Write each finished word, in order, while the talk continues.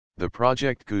The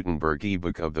Project Gutenberg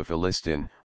ebook of the Philistine,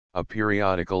 a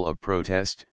periodical of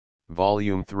protest,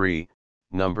 Volume 3,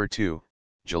 Number 2,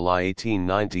 July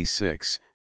 1896.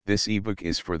 This ebook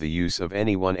is for the use of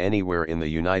anyone anywhere in the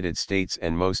United States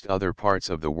and most other parts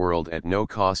of the world at no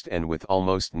cost and with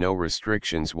almost no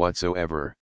restrictions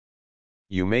whatsoever.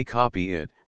 You may copy it,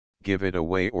 give it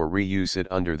away or reuse it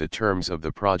under the terms of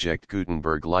the Project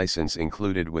Gutenberg license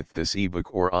included with this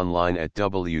ebook or online at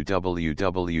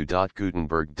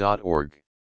www.gutenberg.org.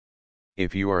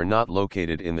 If you are not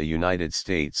located in the United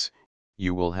States,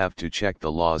 you will have to check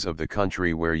the laws of the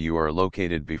country where you are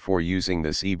located before using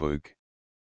this ebook.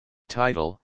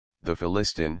 Title: The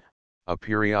Philistine, a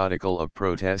periodical of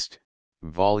protest,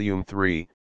 Volume 3,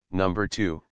 Number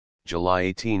 2, July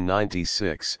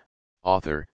 1896.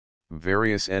 Author: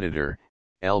 Various Editor,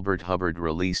 Elbert Hubbard.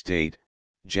 Release date: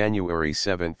 January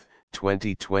 7,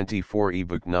 2024.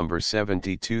 Ebook number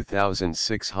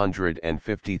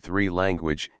 72653.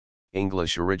 Language: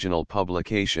 English. Original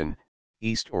publication: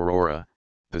 East Aurora,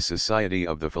 The Society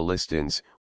of the Philistines,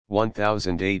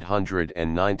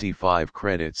 1895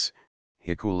 credits,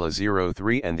 Hikula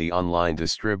 03 and the online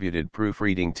distributed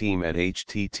proofreading team at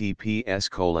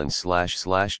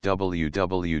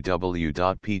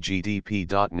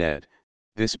https://www.pgdp.net.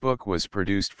 This book was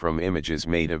produced from images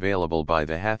made available by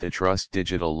the Hathitrust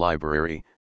Digital Library.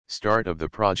 Start of the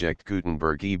Project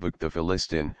Gutenberg ebook The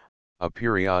Philistine, a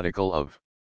periodical of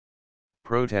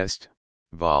protest,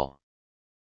 Vol.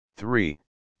 3,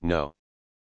 No.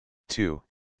 2,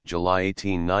 July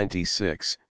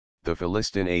 1896. The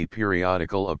Philistine, a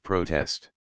periodical of protest.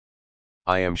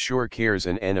 I am sure care's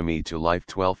an enemy to life.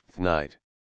 12th night.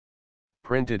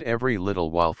 Printed every little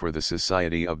while for the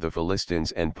Society of the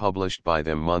Philistines and published by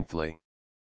them monthly.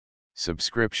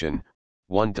 Subscription: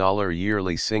 $1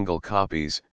 yearly. Single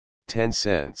copies, 10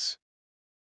 cents.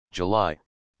 July,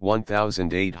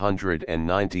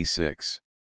 1896.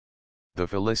 The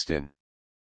Philistine.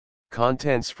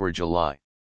 Contents for July: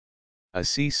 A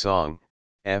Sea Song,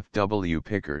 F. W.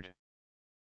 Pickard.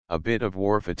 A Bit of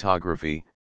War Photography,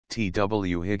 T.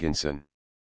 W. Higginson.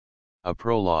 A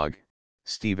Prologue,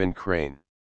 Stephen Crane.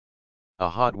 A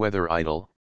Hot Weather Idyll,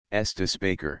 Estes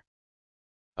Baker.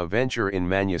 A Venture in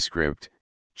Manuscript,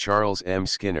 Charles M.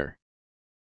 Skinner.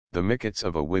 The Mickets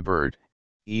of a Whibbird,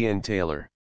 Ian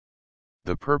Taylor.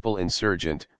 The Purple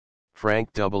Insurgent,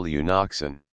 Frank W.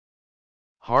 Noxon.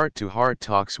 Heart to Heart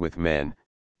Talks with Men,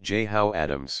 J. Howe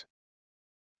Adams.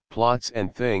 Plots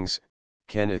and Things,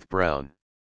 Kenneth Brown.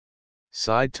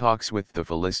 Side Talks with the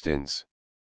Philistines.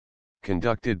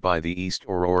 Conducted by the East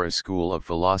Aurora School of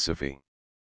Philosophy.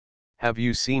 Have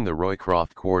you seen the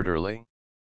Roycroft Quarterly?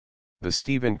 The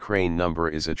Stephen Crane number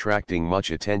is attracting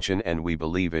much attention and we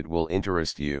believe it will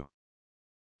interest you.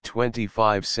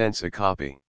 25 cents a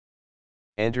copy.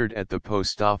 Entered at the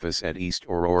post office at East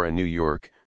Aurora, New York,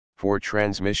 for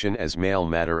transmission as mail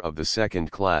matter of the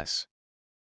second class.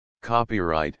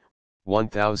 Copyright,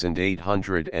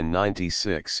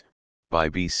 1896, by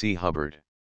B. C. Hubbard.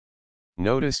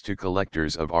 Notice to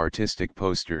collectors of artistic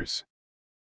posters.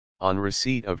 On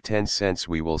receipt of 10 cents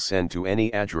we will send to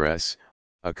any address,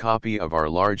 a copy of our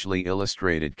largely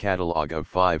illustrated catalog of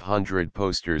 500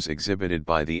 posters exhibited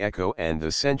by the Echo and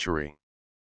the Century.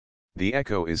 The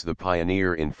Echo is the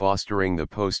pioneer in fostering the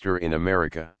poster in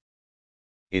America.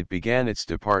 It began its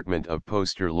department of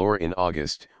poster lore in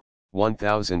August,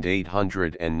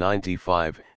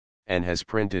 1895, and has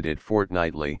printed it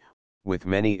fortnightly, with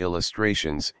many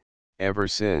illustrations, ever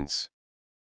since.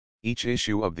 Each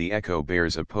issue of the Echo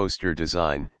bears a poster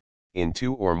design, in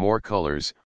 2 or more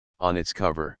colors, on its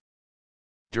cover.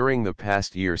 During the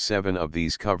past year 7 of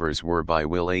these covers were by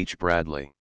Will H.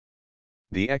 Bradley.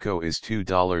 The Echo is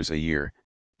 $2 a year,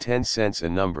 10 cents a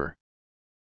number.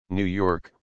 New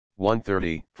York,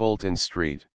 130 Fulton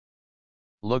Street.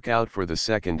 Look out for the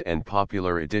second and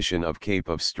popular edition of Cape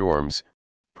of Storms,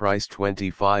 price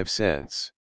 25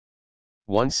 cents.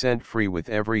 1 cent free with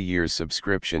every year's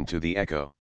subscription to the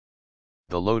Echo.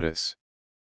 The Lotus.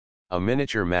 A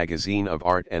miniature magazine of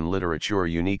art and literature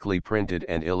uniquely printed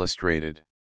and illustrated.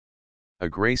 A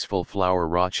graceful flower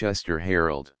Rochester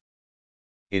Herald.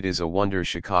 It is a wonder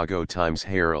Chicago Times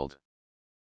Herald.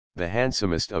 The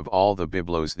handsomest of all the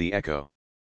biblos, the Echo.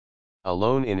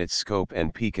 Alone in its scope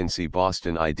and piquancy,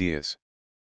 Boston ideas.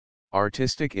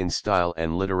 Artistic in style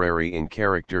and literary in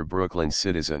character, Brooklyn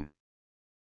Citizen.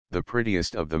 The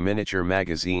prettiest of the miniature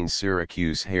magazines,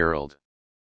 Syracuse Herald.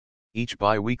 Each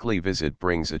bi-weekly visit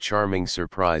brings a charming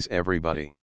surprise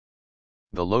everybody.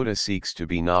 The Lotus seeks to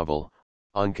be novel,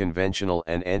 unconventional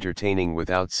and entertaining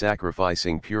without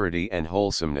sacrificing purity and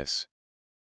wholesomeness.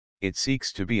 It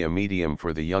seeks to be a medium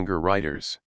for the younger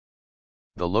writers.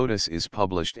 The Lotus is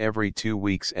published every 2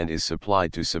 weeks and is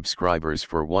supplied to subscribers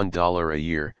for $1 a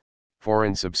year,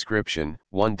 foreign subscription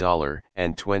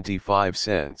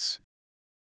 $1.25.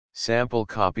 Sample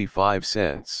copy 5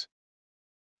 cents.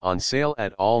 On sale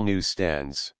at all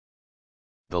newsstands.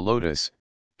 The Lotus,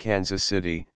 Kansas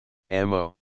City,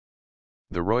 MO.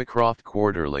 The Roycroft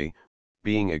Quarterly,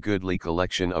 being a goodly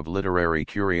collection of literary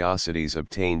curiosities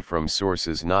obtained from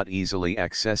sources not easily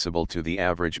accessible to the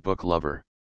average book lover.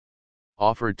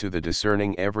 Offered to the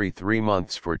discerning every 3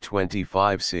 months for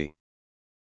 25c.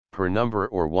 per number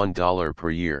or $1 per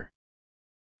year.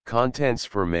 Contents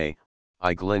for May,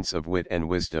 I glints of wit and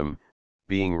wisdom,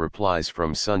 being replies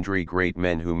from sundry great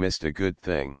men who missed a good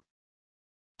thing.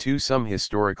 2. Some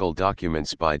historical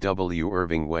documents by W.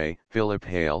 Irving Way, Philip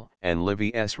Hale, and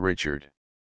Livy S. Richard.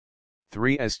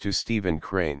 3. As to Stephen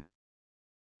Crane.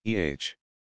 E.H.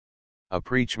 A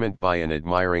preachment by an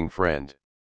admiring friend.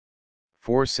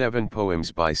 4. 7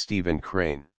 poems by Stephen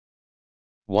Crane.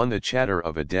 1. The chatter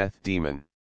of a death demon.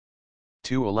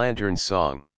 2. A lantern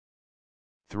song.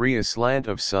 3. A slant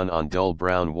of sun on dull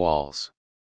brown walls.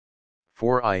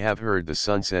 4. I have heard the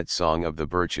sunset song of the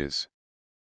birches.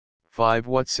 5.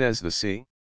 What says the sea?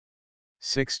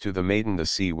 6. To the maiden the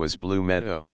sea was blue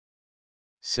meadow.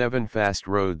 7. Fast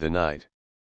rode the night.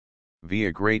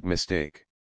 A great mistake.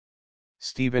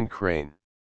 Stephen Crane.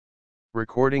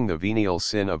 Recording the venial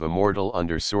sin of a mortal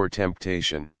under sore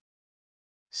temptation.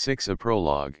 6. A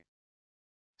prologue.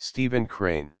 Stephen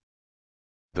Crane.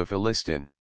 The Philistine.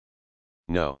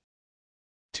 No.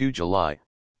 2 July,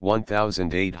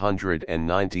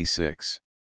 1896.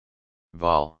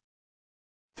 Vol.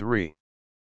 3.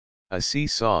 A Sea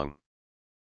Song.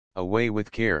 Away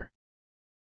with care.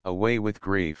 Away with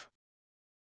grief.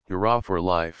 Hurrah for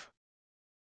life.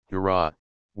 Hurrah,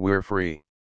 we're free.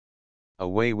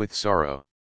 Away with sorrow.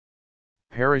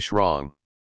 Perish wrong.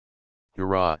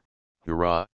 Hurrah,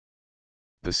 hurrah.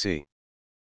 The sea.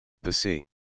 The sea.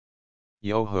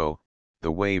 Yo-ho,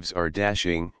 the waves are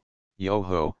dashing,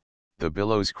 yo-ho, the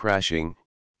billows crashing,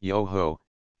 yo-ho,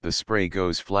 the spray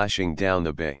goes flashing down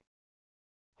the bay.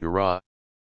 Hurrah!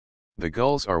 The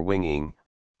gulls are winging,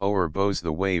 o'er bows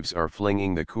the waves are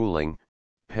flinging the cooling,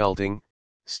 pelting,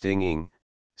 stinging,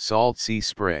 salt sea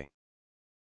spray.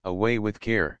 Away with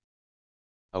care.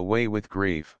 Away with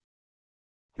grief.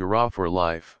 Hurrah for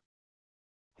life.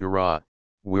 Hurrah,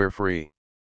 we're free.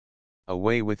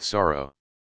 Away with sorrow.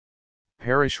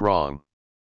 Perish wrong.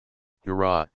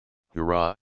 Hurrah,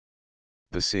 hurrah.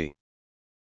 The sea.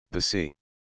 The sea.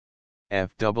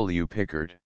 F. W.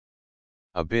 Pickard.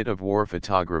 A bit of war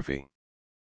photography.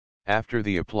 After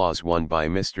the applause won by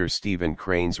Mr. Stephen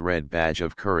Crane's red badge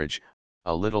of courage,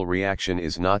 a little reaction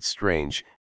is not strange,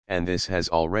 and this has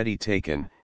already taken,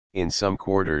 in some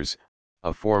quarters,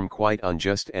 a form quite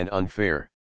unjust and unfair.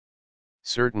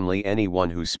 Certainly anyone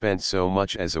who spent so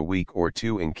much as a week or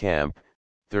 2 in camp,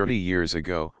 30 years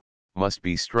ago, must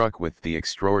be struck with the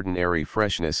extraordinary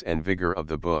freshness and vigor of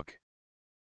the book.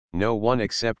 No one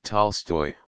except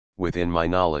Tolstoy, within my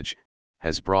knowledge,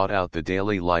 has brought out the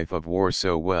daily life of war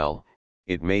so well.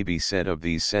 It may be said of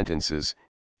these sentences,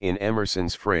 in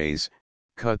Emerson's phrase,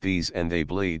 cut these and they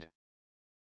bleed.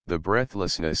 The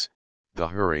breathlessness, the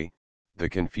hurry, the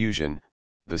confusion,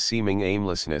 the seeming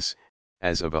aimlessness,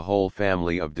 as of a whole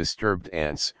family of disturbed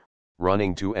ants,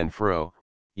 running to and fro,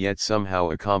 yet somehow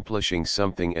accomplishing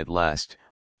something at last,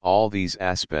 all these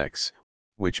aspects,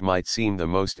 which might seem the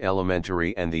most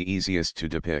elementary and the easiest to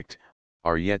depict,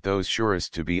 are yet those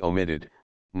surest to be omitted,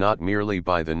 not merely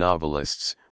by the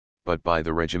novelists, but by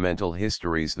the regimental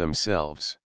histories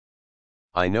themselves.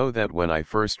 I know that when I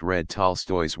first read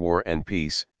Tolstoy's War and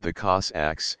Peace, The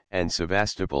Cossacks, and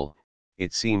Sevastopol,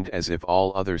 it seemed as if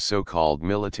all other so-called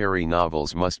military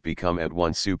novels must become at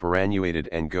once superannuated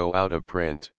and go out of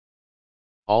print.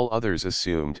 All others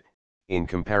assumed, in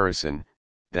comparison,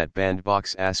 that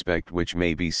bandbox aspect which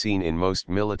may be seen in most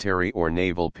military or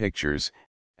naval pictures,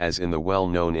 as in the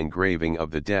well-known engraving of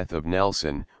The Death of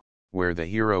Nelson, where the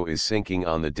hero is sinking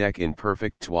on the deck in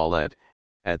perfect toilette,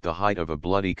 at the height of a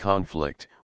bloody conflict,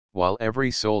 while every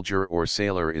soldier or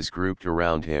sailor is grouped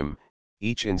around him,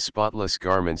 each in spotless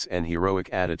garments and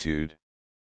heroic attitude.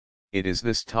 It is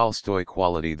this Tolstoy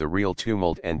quality, the real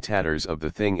tumult and tatters of the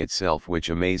thing itself, which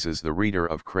amazes the reader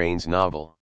of Crane's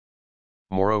novel.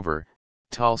 Moreover,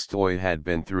 Tolstoy had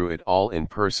been through it all in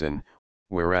person,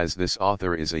 whereas this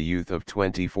author is a youth of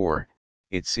 24,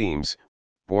 it seems,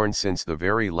 born since the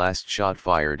very last shot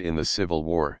fired in the Civil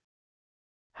War.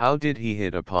 How did he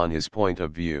hit upon his point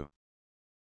of view?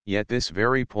 Yet this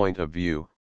very point of view,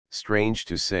 strange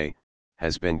to say,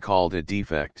 has been called a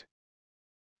defect.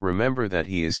 Remember that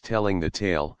he is telling the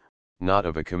tale, not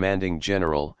of a commanding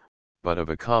general, but of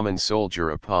a common soldier,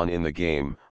 a pawn in the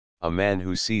game, a man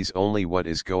who sees only what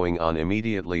is going on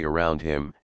immediately around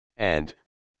him, and,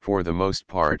 for the most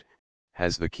part,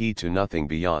 has the key to nothing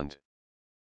beyond.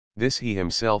 This he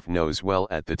himself knows well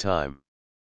at the time.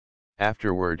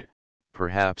 Afterward,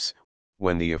 perhaps,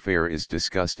 when the affair is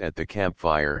discussed at the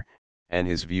campfire, and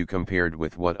his view compared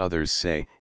with what others say,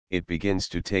 it begins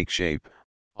to take shape,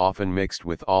 often mixed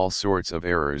with all sorts of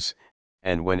errors,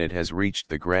 and when it has reached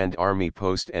the Grand Army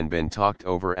Post and been talked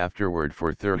over afterward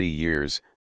for 30 years,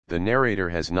 the narrator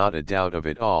has not a doubt of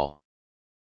it all.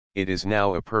 It is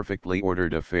now a perfectly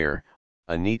ordered affair,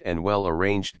 a neat and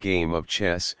well-arranged game of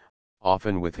chess,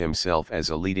 often with himself as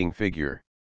a leading figure.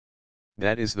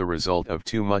 That is the result of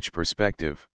too much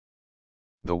perspective.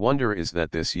 The wonder is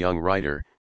that this young writer,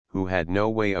 who had no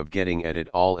way of getting at it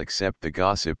all except the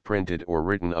gossip printed or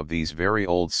written of these very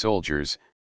old soldiers,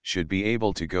 should be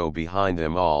able to go behind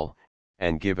them all,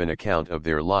 and give an account of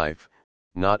their life,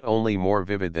 not only more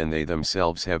vivid than they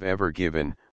themselves have ever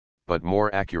given, but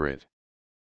more accurate.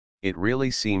 It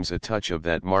really seems a touch of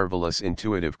that marvelous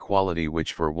intuitive quality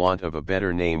which, for want of a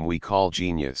better name, we call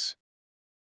genius.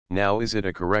 Now, is it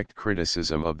a correct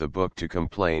criticism of the book to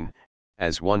complain,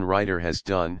 as one writer has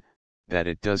done, that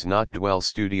it does not dwell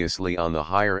studiously on the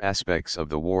higher aspects of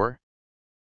the war?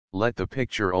 Let the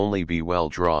picture only be well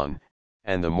drawn,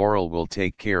 and the moral will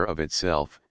take care of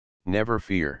itself, never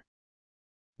fear.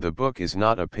 The book is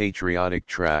not a patriotic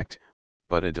tract,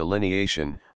 but a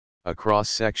delineation, a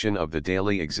cross-section of the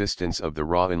daily existence of the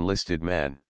raw enlisted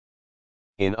man.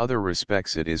 In other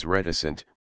respects it is reticent,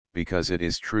 because it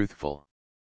is truthful.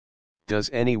 Does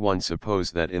anyone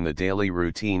suppose that in the daily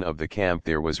routine of the camp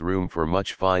there was room for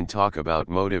much fine talk about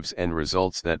motives and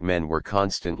results, that men were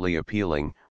constantly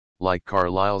appealing, like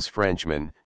Carlyle's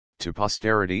Frenchman, to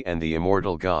posterity and the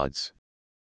immortal gods?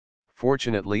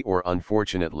 Fortunately or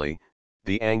unfortunately,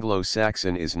 the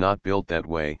Anglo-Saxon is not built that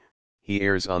way. He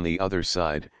errs on the other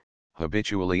side,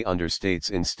 habitually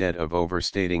understates instead of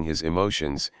overstating his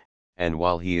emotions, and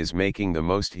while he is making the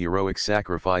most heroic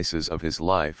sacrifices of his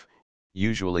life,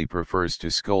 usually prefers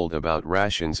to scold about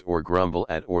rations or grumble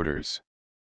at orders.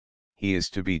 He is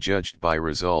to be judged by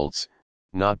results,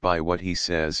 not by what he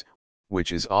says,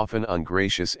 which is often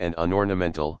ungracious and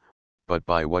unornamental, but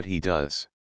by what he does.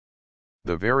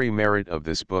 The very merit of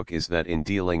this book is that in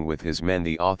dealing with his men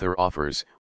the author offers,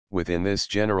 within this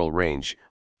general range,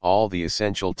 all the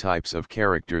essential types of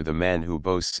character: the man who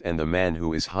boasts and the man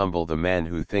who is humble, the man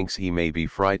who thinks he may be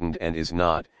frightened and is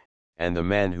not, and the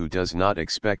man who does not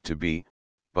expect to be,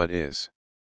 but is.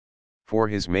 For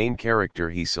his main character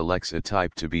he selects a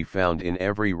type to be found in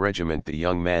every regiment: the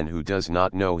young man who does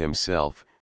not know himself,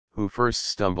 who first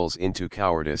stumbles into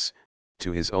cowardice,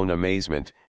 to his own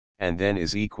amazement, and then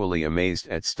is equally amazed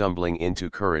at stumbling into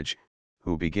courage,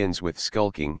 who begins with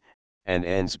skulking, and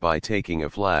ends by taking a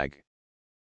flag.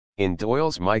 In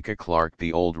Doyle's Micah Clarke,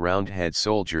 the old Roundhead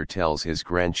soldier tells his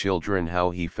grandchildren how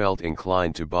he felt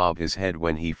inclined to bob his head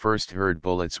when he first heard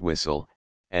bullets whistle,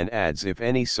 and adds, if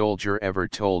any soldier ever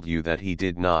told you that he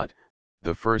did not,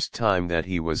 the first time that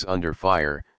he was under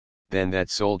fire, then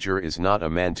that soldier is not a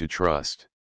man to trust.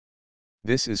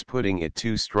 This is putting it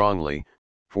too strongly,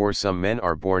 for some men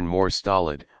are born more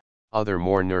stolid, other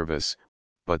more nervous,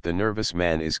 but the nervous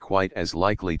man is quite as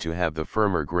likely to have the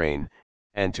firmer grain,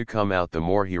 and to come out the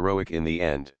more heroic in the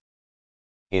end.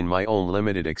 In my own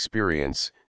limited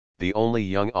experience, the only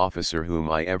young officer whom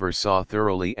I ever saw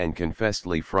thoroughly and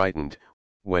confessedly frightened,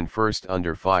 when first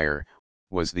under fire,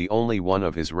 was the only one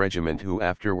of his regiment who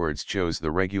afterwards chose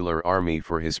the regular army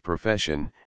for his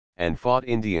profession, and fought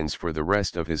Indians for the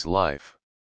rest of his life.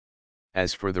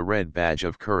 As for the red badge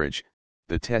of courage,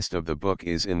 the test of the book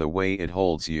is in the way it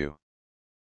holds you.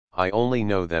 I only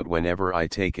know that whenever I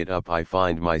take it up I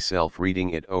find myself reading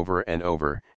it over and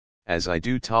over, as I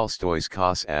do Tolstoy's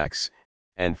Cossacks,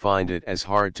 and find it as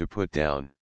hard to put down.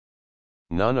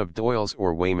 None of Doyle's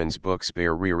or Wayman's books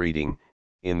bear rereading.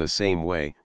 In the same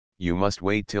way, you must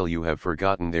wait till you have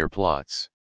forgotten their plots.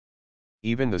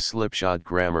 Even the slipshod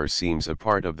grammar seems a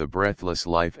part of the breathless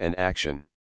life and action.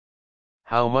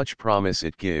 How much promise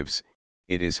it gives,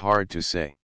 it is hard to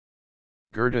say.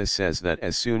 Goethe says that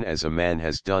as soon as a man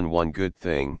has done one good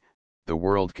thing, the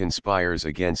world conspires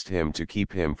against him to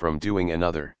keep him from doing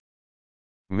another.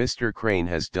 Mr. Crane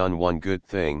has done one good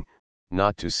thing,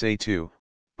 not to say two,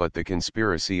 but the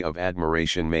conspiracy of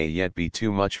admiration may yet be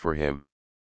too much for him.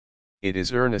 It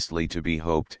is earnestly to be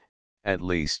hoped, at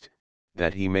least,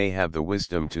 that he may have the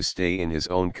wisdom to stay in his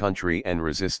own country and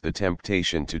resist the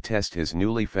temptation to test his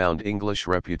newly found English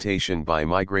reputation by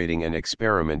migrating, an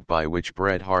experiment by which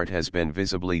Bret Harte has been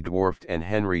visibly dwarfed and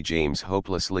Henry James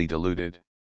hopelessly deluded.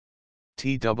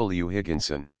 T. W.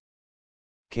 Higginson.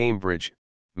 Cambridge,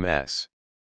 Mass.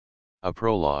 A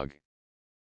prologue.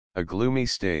 A gloomy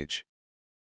stage.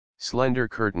 Slender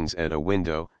curtains at a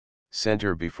window,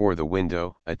 center before the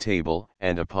window, a table,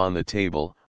 and upon the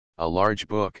table, a large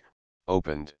book,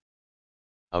 opened.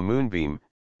 A moonbeam,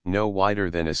 no wider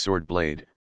than a sword blade,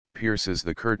 pierces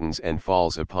the curtains and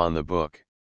falls upon the book.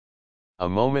 A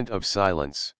moment of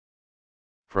silence.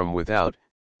 From without,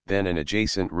 then an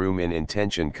adjacent room in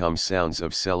intention, come sounds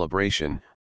of celebration,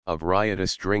 of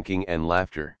riotous drinking and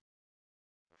laughter.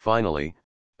 Finally,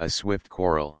 a swift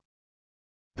quarrel.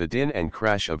 The din and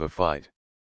crash of a fight.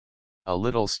 A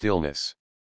little stillness.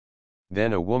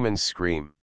 Then a woman's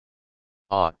scream.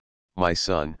 "Ah, my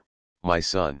son, my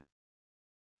son."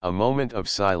 A moment of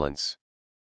silence.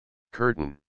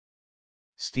 Curtain.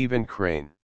 Stephen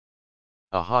Crane.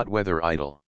 A hot weather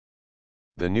idyll.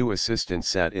 The new assistant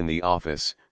sat in the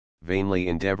office, vainly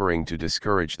endeavoring to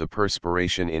discourage the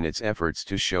perspiration in its efforts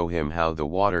to show him how the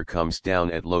water comes down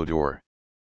at low door.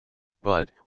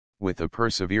 But, with a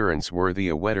perseverance worthy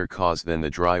a wetter cause than the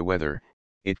dry weather,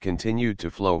 it continued to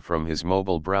flow from his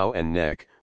mobile brow and neck,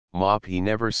 mop he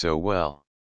never so well.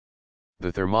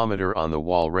 The thermometer on the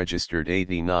wall registered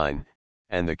 89,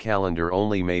 and the calendar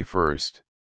only May 1st.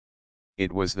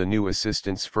 It was the new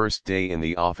assistant's first day in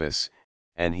the office,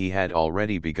 and he had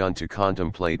already begun to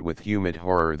contemplate with humid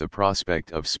horror the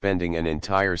prospect of spending an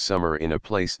entire summer in a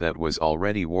place that was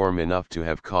already warm enough to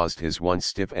have caused his once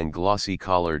stiff and glossy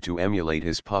collar to emulate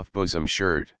his puff bosom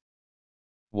shirt.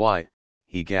 "Why,"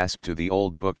 he gasped to the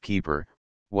old bookkeeper,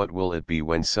 "what will it be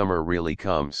when summer really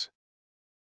comes?"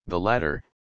 The latter,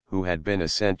 who had been a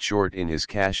cent short in his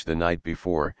cash the night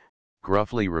before,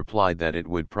 gruffly replied that it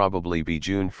would probably be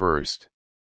June 1st.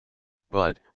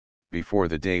 But, before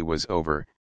the day was over,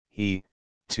 he,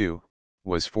 too,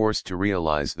 was forced to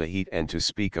realize the heat and to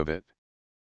speak of it.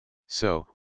 So,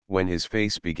 when his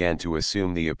face began to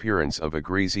assume the appearance of a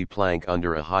greasy plank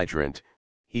under a hydrant,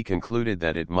 he concluded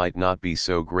that it might not be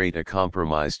so great a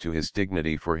compromise to his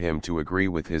dignity for him to agree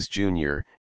with his junior,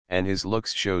 and his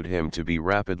looks showed him to be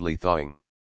rapidly thawing.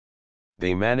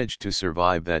 They managed to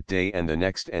survive that day and the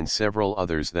next and several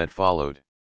others that followed.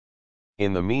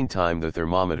 In the meantime the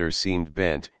thermometer seemed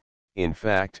bent, in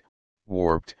fact,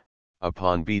 warped,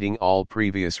 upon beating all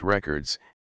previous records,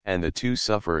 and the two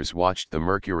sufferers watched the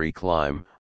mercury climb,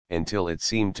 until it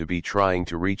seemed to be trying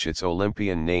to reach its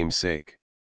Olympian namesake.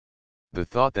 The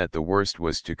thought that the worst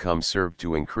was to come served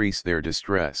to increase their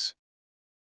distress.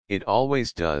 It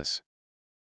always does.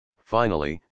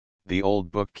 Finally, the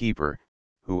old bookkeeper,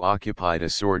 who occupied a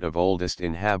sort of oldest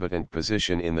inhabitant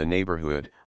position in the neighborhood,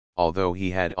 although he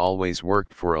had always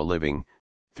worked for a living,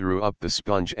 threw up the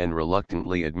sponge and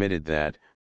reluctantly admitted that,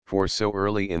 for so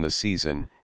early in the season,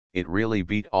 it really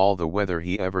beat all the weather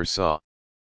he ever saw.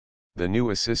 The new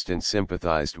assistant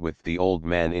sympathized with the old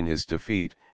man in his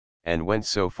defeat, and went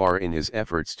so far in his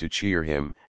efforts to cheer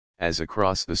him, as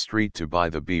across the street to buy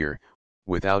the beer,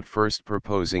 without first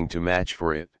proposing to match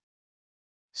for it.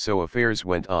 So affairs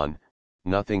went on,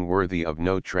 nothing worthy of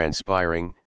note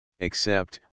transpiring,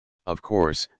 except, of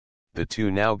course, the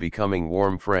two now becoming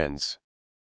warm friends.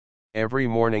 Every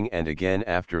morning and again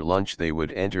after lunch they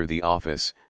would enter the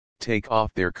office, take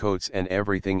off their coats and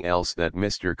everything else that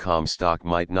Mr. Comstock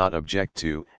might not object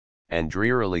to, and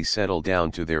drearily settle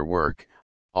down to their work,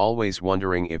 always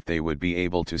wondering if they would be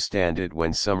able to stand it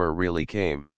when summer really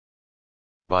came.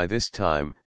 By this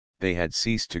time, they had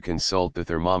ceased to consult the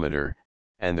thermometer,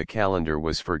 and the calendar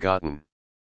was forgotten.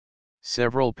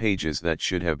 Several pages that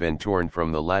should have been torn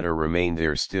from the latter remained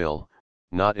there still,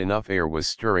 not enough air was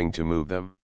stirring to move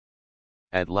them.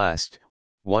 At last,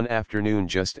 one afternoon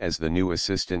just as the new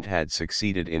assistant had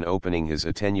succeeded in opening his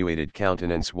attenuated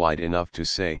countenance wide enough to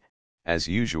say, "As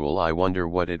usual, I wonder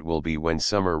what it will be when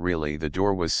summer really," the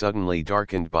door was suddenly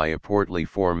darkened by a portly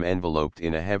form enveloped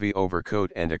in a heavy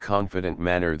overcoat and a confident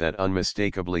manner that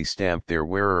unmistakably stamped their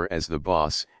wearer as the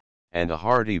boss, and a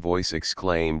hearty voice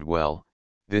exclaimed, "Well,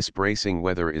 this bracing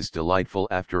weather is delightful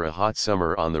after a hot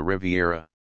summer on the Riviera."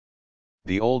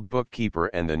 The old bookkeeper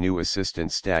and the new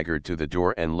assistant staggered to the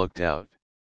door and looked out.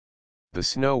 The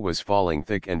snow was falling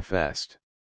thick and fast.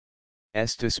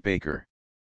 Estes Baker.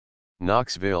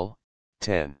 Knoxville,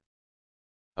 10.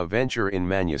 A venture in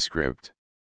manuscript.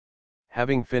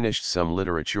 Having finished some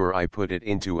literature, I put it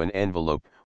into an envelope,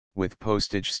 with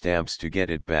postage stamps to get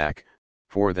it back,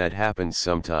 for that happened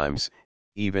sometimes,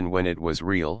 even when it was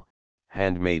real,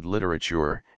 handmade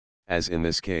literature, as in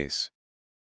this case.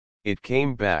 It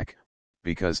came back,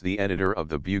 because the editor of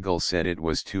the Bugle said it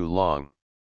was too long.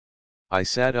 I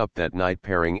sat up that night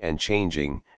paring and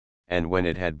changing, and when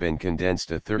it had been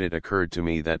condensed a third it occurred to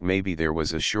me that maybe there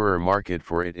was a surer market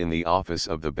for it in the office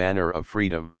of the Banner of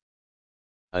Freedom.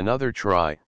 Another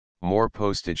try, more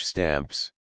postage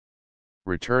stamps.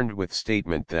 Returned with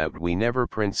statement that we never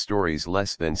print stories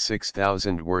less than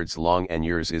 6,000 words long and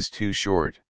yours is too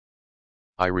short.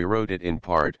 I rewrote it in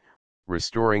part,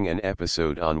 restoring an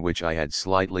episode on which I had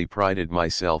slightly prided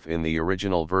myself in the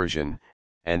original version,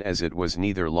 and as it was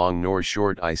neither long nor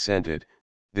short I sent it,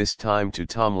 this time to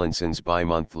Tomlinson's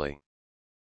bi-monthly.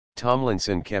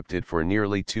 Tomlinson kept it for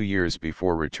nearly 2 years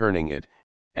before returning it,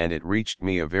 and it reached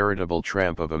me a veritable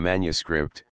tramp of a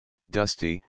manuscript,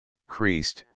 dusty,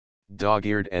 creased,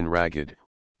 dog-eared and ragged,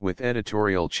 with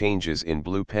editorial changes in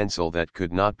blue pencil that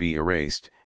could not be erased,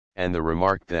 and the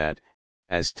remark that,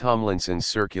 as Tomlinson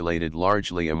circulated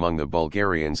largely among the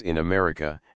Bulgarians in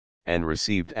America, and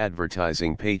received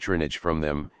advertising patronage from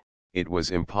them, it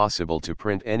was impossible to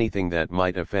print anything that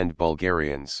might offend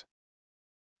Bulgarians.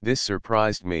 This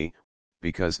surprised me,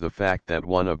 because the fact that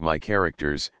one of my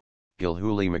characters,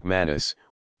 Gilhooly McManus,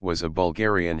 was a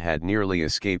Bulgarian had nearly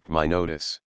escaped my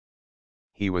notice.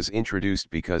 He was introduced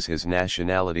because his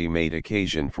nationality made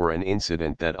occasion for an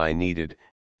incident that I needed,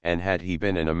 and had he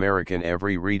been an American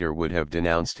every reader would have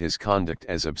denounced his conduct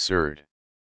as absurd.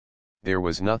 There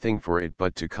was nothing for it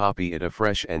but to copy it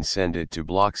afresh and send it to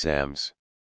Bloxham's.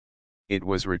 It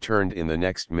was returned in the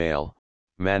next mail,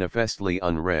 manifestly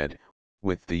unread,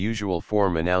 with the usual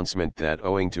form announcement that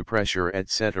owing to pressure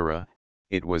etc.,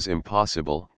 it was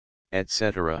impossible,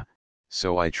 etc.,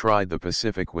 so I tried the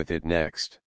Pacific with it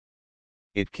next.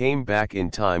 It came back in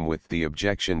time with the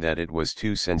objection that it was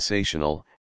too sensational,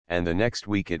 and the next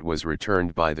week it was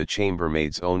returned by the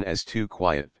chambermaid's own as too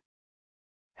quiet.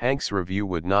 Hank's Review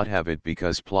would not have it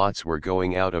because plots were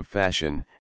going out of fashion,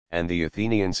 and the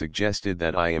Athenian suggested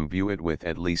that I imbue it with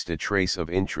at least a trace of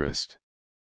interest.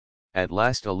 At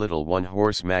last a little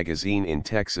one-horse magazine in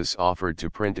Texas offered to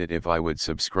print it if I would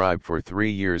subscribe for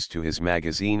 3 years to his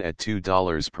magazine at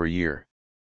 $2 per year.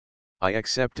 I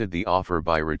accepted the offer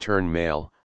by return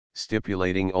mail,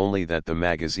 stipulating only that the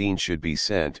magazine should be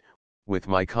sent, with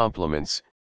my compliments,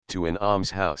 to an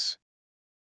almshouse.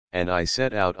 And I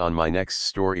set out on my next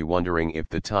story wondering if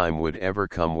the time would ever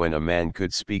come when a man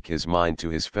could speak his mind to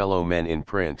his fellow men in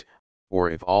print, or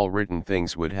if all written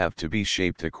things would have to be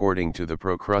shaped according to the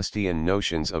Procrustean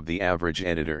notions of the average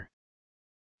editor.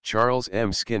 Charles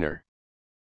M. Skinner.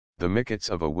 The Mickets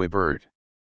of a Whibbird.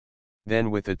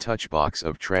 Then with a touchbox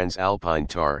of transalpine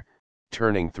tar,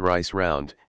 turning thrice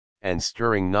round, and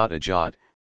stirring not a jot,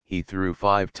 he threw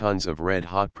 5 tons of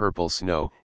red-hot purple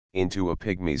snow, into a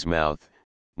pygmy's mouth,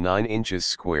 9 inches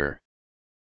square.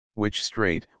 Which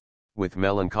straight, with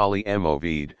melancholy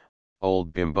Ovid,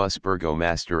 old Bimbus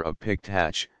burgomaster of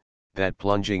Picthatch, that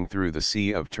plunging through the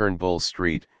sea of Turnbull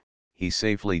Street, he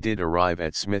safely did arrive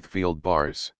at Smithfield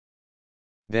Bars.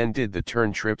 Then did the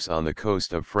turn trips on the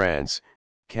coast of France,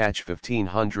 catch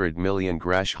 1,500 million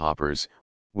grasshoppers,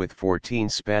 with 14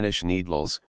 Spanish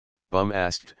needles,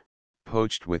 bum-asked,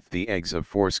 poached with the eggs of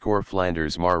 80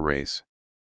 Flanders Marais.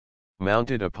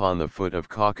 Mounted upon the foot of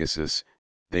Caucasus,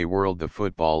 they whirled the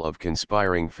football of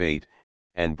conspiring fate,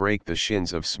 and brake the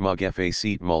shins of smug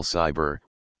Facete Mulciber,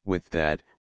 with that,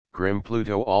 grim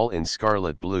Pluto all in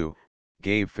scarlet blue,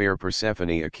 gave fair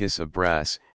Persephone a kiss of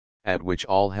brass, at which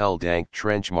all hell danked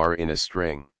Trenchmar in a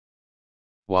string.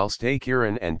 Whilst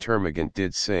Acheron and Termagant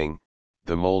did sing,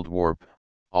 the mould warp,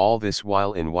 all this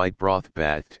while in white broth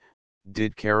bathed,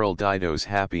 did carol Dido's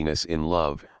happiness in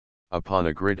love, upon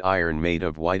a gridiron made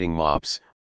of whiting mops,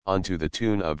 unto the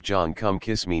tune of John Come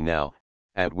Kiss Me Now,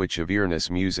 at which Avernus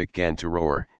music gan to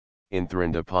roar,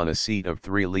 enthroned upon a seat of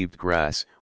 3-leaved grass,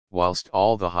 whilst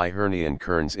all the Hibernian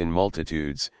kerns in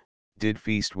multitudes, did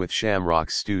feast with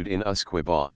shamrocks stewed in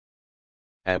usquebaugh.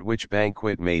 At which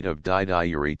banquet made of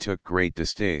Didyuri took great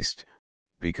distaste,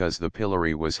 because the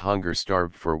pillory was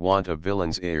hunger-starved for want of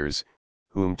villains' heirs,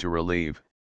 whom to relieve,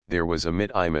 there was a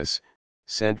Mittimus,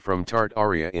 sent from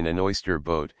Tartaria in an oyster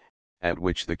boat, at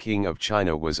which the king of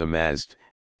China was amazed,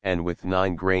 and with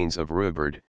 9 grains of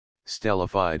rhubarb,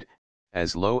 stellified,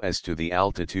 as low as to the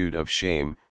altitude of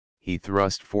shame, he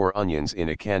thrust 4 onions in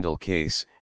a candle case,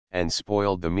 and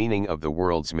spoiled the meaning of the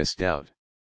world's misdoubt.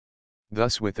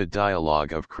 Thus with a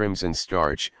dialogue of crimson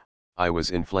starch, I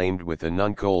was inflamed with a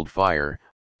nun-cold fire,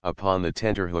 upon the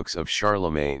tenterhooks of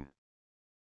Charlemagne.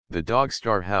 The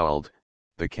dog-star howled,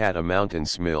 the cat a mountain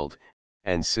smilled,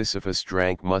 and Sisyphus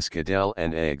drank muscadel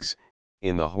and eggs,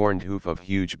 in the horned hoof of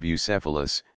huge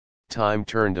Bucephalus, time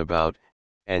turned about,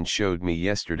 and showed me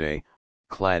yesterday,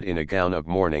 clad in a gown of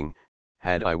mourning.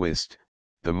 Had I wist,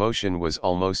 the motion was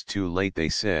almost too late, they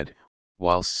said,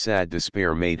 whilst sad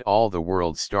despair made all the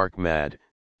world stark mad.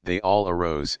 They all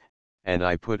arose, and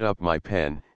I put up my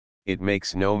pen. It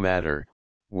makes no matter,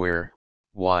 where,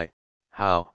 why,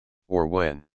 how, or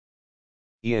when.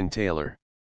 Ian Taylor.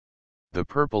 The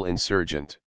Purple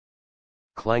Insurgent.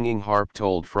 Clanging Harp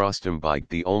told Frostambyte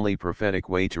the only prophetic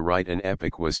way to write an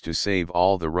epic was to save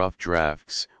all the rough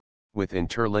drafts, with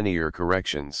interlinear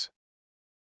corrections.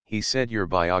 He said your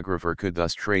biographer could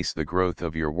thus trace the growth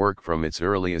of your work from its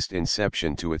earliest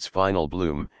inception to its final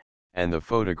bloom, and the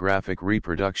photographic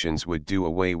reproductions would do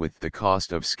away with the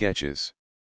cost of sketches.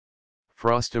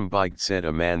 Frostambyte said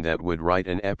a man that would write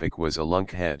an epic was a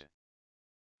lunkhead.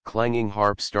 Clanging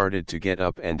Harp started to get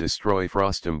up and destroy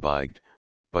Frostambyte,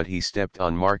 but he stepped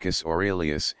on Marcus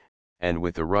Aurelius, and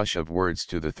with a rush of words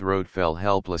to the throat fell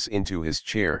helpless into his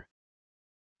chair.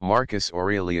 Marcus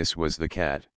Aurelius was the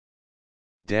cat.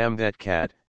 Damn that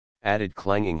cat, added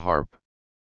Clanging Harp.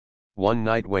 One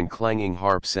night when Clanging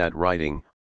Harp sat writing,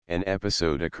 an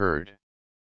episode occurred.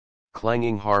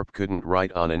 Clanging Harp couldn't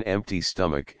write on an empty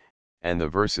stomach, and the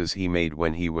verses he made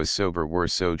when he was sober were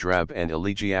so drab and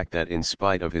elegiac that in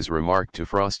spite of his remark to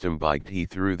Frostambyte he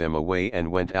threw them away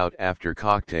and went out after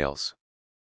cocktails.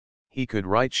 He could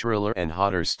write shriller and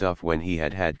hotter stuff when he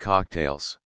had had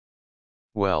cocktails.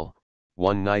 Well,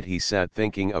 one night he sat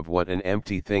thinking of what an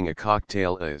empty thing a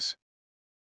cocktail is.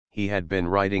 He had been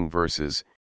writing verses,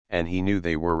 and he knew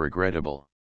they were regrettable.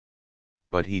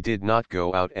 But he did not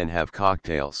go out and have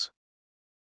cocktails.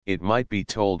 It might be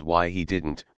told why he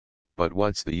didn't, but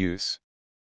what's the use?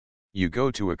 You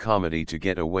go to a comedy to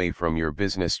get away from your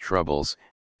business troubles,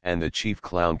 and the chief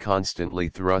clown constantly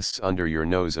thrusts under your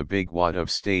nose a big wad of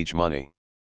stage money.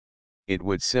 It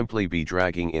would simply be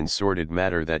dragging in sordid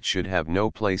matter that should have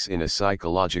no place in a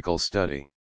psychological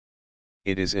study.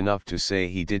 It is enough to say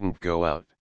he didn't go out.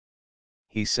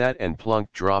 He sat and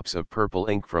plunked drops of purple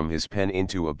ink from his pen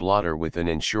into a blotter with an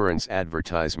insurance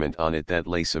advertisement on it that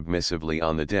lay submissively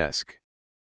on the desk.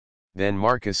 Then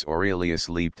Marcus Aurelius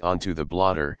leaped onto the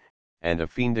blotter, and a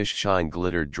fiendish shine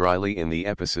glittered dryly in the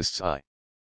epicist's eye.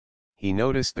 He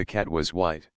noticed the cat was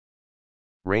white.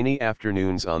 Rainy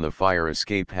afternoons on the fire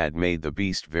escape had made the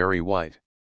beast very white.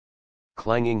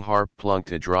 Clanging Harp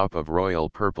plunked a drop of royal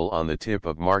purple on the tip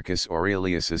of Marcus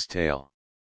Aurelius's tail.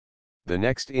 The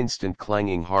next instant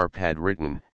Clanging Harp had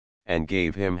written, and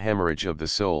gave him hemorrhage of the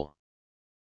soul.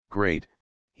 Great,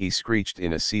 he screeched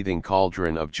in a seething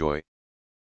cauldron of joy.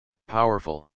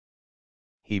 Powerful.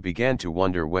 He began to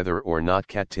wonder whether or not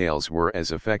cattails were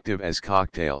as effective as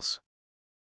cocktails.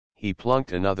 He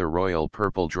plunked another royal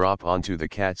purple drop onto the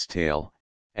cat's tail,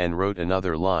 and wrote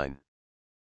another line.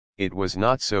 It was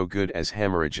not so good as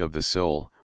hemorrhage of the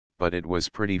soul, but it was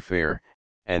pretty fair,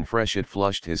 and fresh it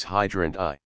flushed his hydrant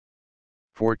eye.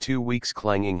 For 2 weeks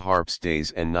Clanging Harp's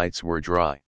days and nights were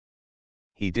dry.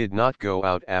 He did not go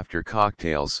out after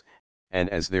cocktails, and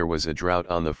as there was a drought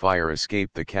on the fire escape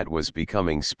the cat was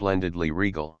becoming splendidly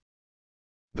regal.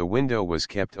 The window was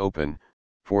kept open,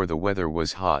 for the weather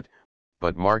was hot,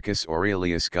 but Marcus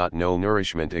Aurelius got no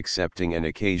nourishment excepting an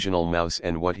occasional mouse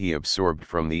and what he absorbed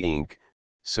from the ink,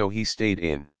 so he stayed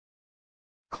in.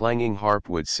 Clanging Harp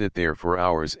would sit there for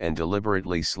hours and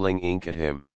deliberately sling ink at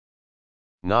him.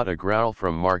 Not a growl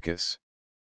from Marcus.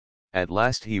 At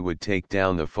last he would take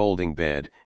down the folding bed,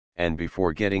 and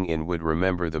before getting in would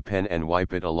remember the pen and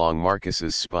wipe it along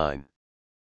Marcus's spine.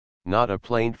 Not a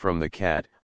plaint from the cat,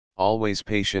 always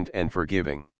patient and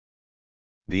forgiving.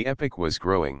 The epic was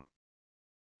growing.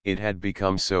 It had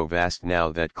become so vast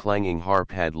now that Clanging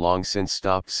Harp had long since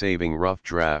stopped saving rough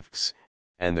drafts,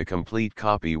 and the complete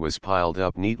copy was piled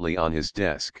up neatly on his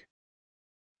desk.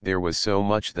 There was so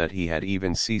much that he had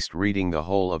even ceased reading the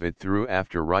whole of it through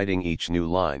after writing each new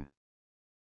line.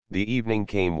 The evening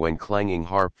came when Clanging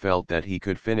Harp felt that he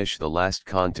could finish the last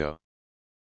canto.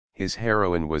 His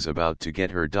heroine was about to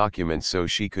get her documents so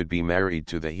she could be married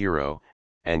to the hero,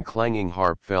 and Clanging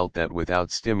Harp felt that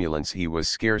without stimulants he was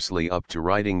scarcely up to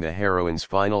writing the heroine's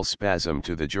final spasm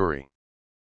to the jury.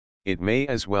 It may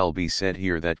as well be said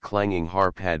here that Clanging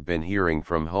Harp had been hearing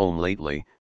from home lately,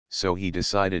 so he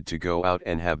decided to go out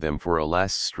and have them for a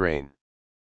last strain.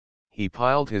 He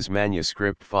piled his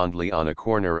manuscript fondly on a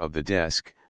corner of the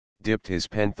desk, dipped his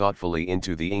pen thoughtfully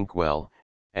into the inkwell,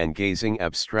 and gazing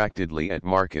abstractedly at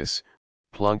Marcus,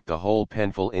 plunked the whole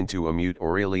penful into a mute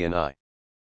Aurelian eye.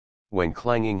 When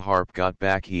Clanging Harp got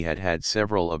back he had had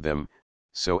several of them,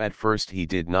 so at first he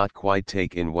did not quite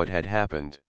take in what had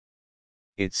happened.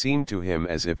 It seemed to him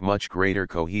as if much greater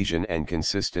cohesion and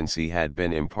consistency had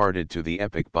been imparted to the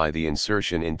epic by the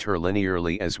insertion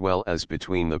interlinearly as well as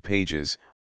between the pages,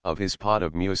 of his pot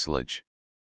of mucilage.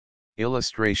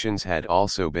 Illustrations had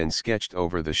also been sketched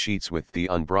over the sheets with the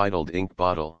unbridled ink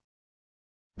bottle.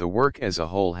 The work as a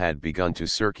whole had begun to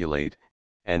circulate,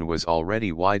 and was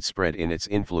already widespread in its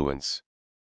influence.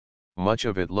 Much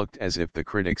of it looked as if the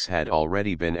critics had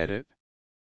already been at it.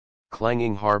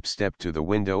 Clanging Harp stepped to the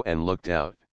window and looked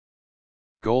out.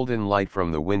 Golden light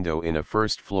from the window in a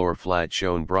first-floor flat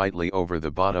shone brightly over the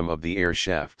bottom of the air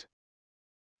shaft.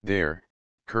 There,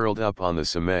 curled up on the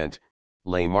cement,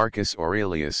 lay Marcus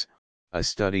Aurelius, a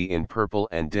study in purple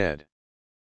and dead.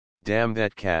 "Damn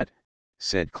that cat,"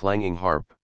 said Clanging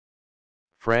Harp.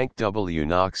 Frank W.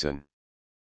 Noxon.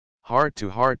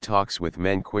 Heart-to-heart talks with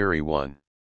men. Query 1.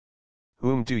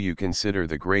 Whom do you consider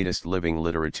the greatest living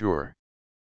literature?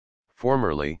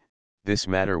 Formerly, this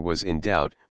matter was in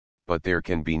doubt, but there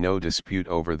can be no dispute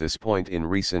over this point in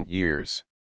recent years.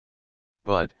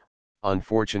 But,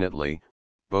 unfortunately,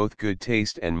 both good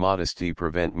taste and modesty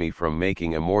prevent me from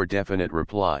making a more definite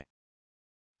reply.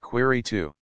 Query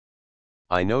 2.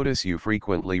 I notice you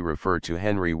frequently refer to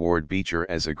Henry Ward Beecher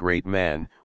as a great man.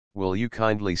 Will you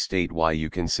kindly state why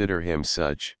you consider him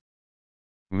such?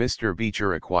 Mr.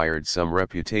 Beecher acquired some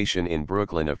reputation in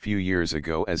Brooklyn a few years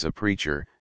ago as a preacher.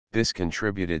 This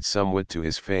contributed somewhat to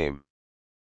his fame.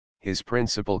 His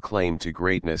principal claim to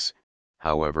greatness,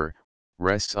 however,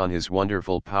 rests on his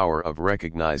wonderful power of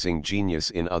recognizing genius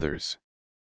in others.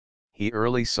 He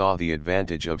early saw the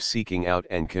advantage of seeking out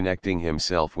and connecting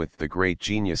himself with the great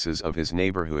geniuses of his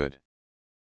neighborhood.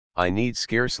 I need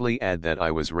scarcely add that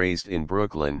I was raised in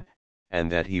Brooklyn,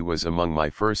 and that he was among my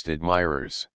first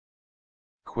admirers.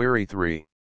 Query 3.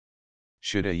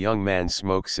 Should a young man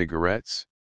smoke cigarettes?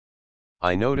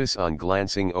 I notice on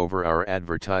glancing over our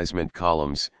advertisement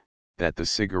columns, that the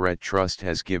Cigarette Trust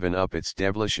has given up its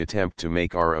devilish attempt to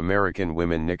make our American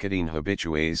women nicotine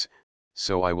habitués,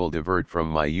 so I will divert from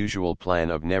my usual plan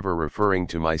of never referring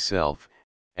to myself,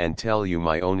 and tell you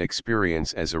my own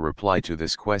experience as a reply to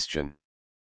this question.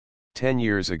 10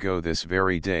 years ago this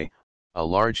very day, a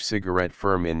large cigarette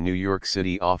firm in New York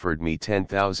City offered me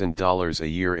 $10,000 a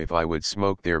year if I would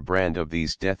smoke their brand of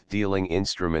these death-dealing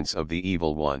instruments of the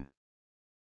evil one.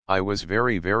 I was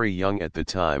very young at the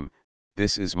time.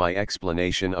 This is my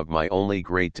explanation of my only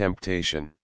great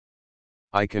temptation.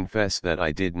 I confess that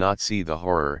I did not see the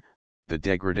horror, the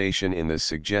degradation in this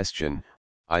suggestion.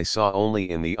 I saw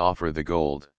only in the offer the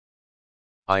gold.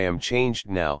 I am changed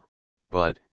now,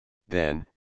 but, then,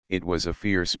 it was a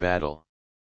fierce battle.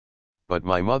 But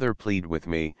my mother pleaded with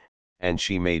me, and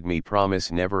she made me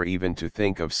promise never even to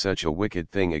think of such a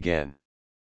wicked thing again.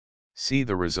 See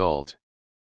the result.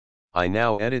 I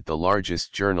now edit the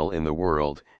largest journal in the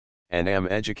world, and am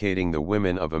educating the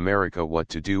women of America what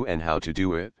to do and how to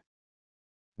do it.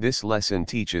 This lesson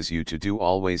teaches you to do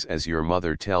always as your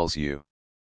mother tells you.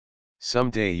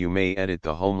 Someday you may edit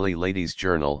the Homely Ladies'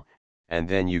 Journal, and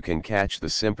then you can catch the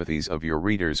sympathies of your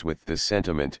readers with this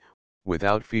sentiment,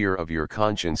 without fear of your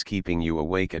conscience keeping you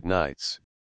awake at nights.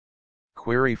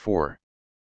 Query 4.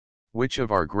 Which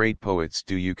of our great poets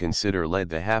do you consider led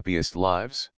the happiest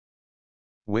lives?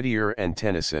 Whittier and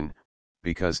Tennyson,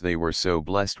 because they were so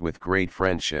blessed with great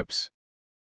friendships.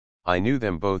 I knew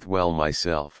them both well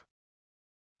myself.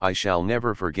 I shall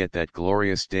never forget that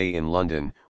glorious day in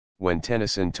London, when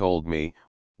Tennyson told me,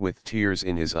 with tears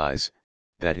in his eyes,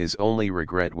 that his only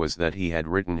regret was that he had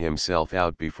written himself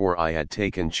out before I had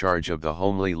taken charge of the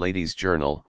Homely Ladies'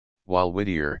 Journal, while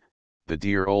Whittier, the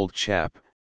dear old chap,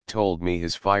 told me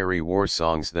his fiery war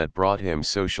songs that brought him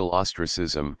social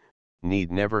ostracism,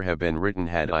 need never have been written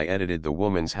had I edited the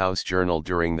Woman's House Journal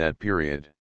during that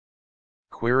period.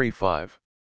 Query 5.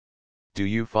 Do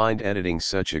you find editing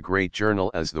such a great journal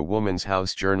as the Woman's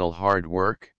House Journal hard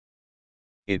work?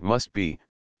 It must be,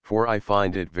 for I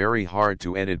find it very hard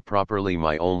to edit properly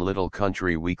my own little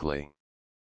country weekly.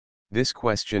 This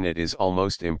question it is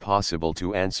almost impossible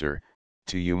to answer.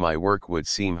 To you my work would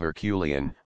seem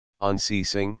Herculean,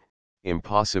 unceasing,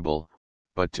 impossible,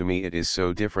 but to me it is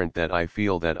so different that I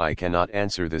feel that I cannot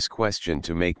answer this question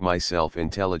to make myself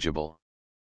intelligible.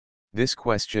 This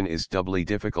question is doubly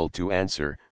difficult to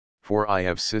answer, for I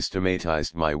have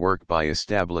systematized my work by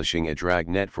establishing a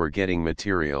dragnet for getting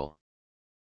material.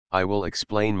 I will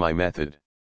explain my method.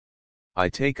 I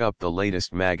take up the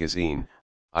latest magazine,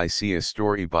 I see a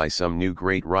story by some new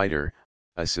great writer,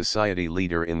 a society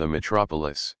leader in the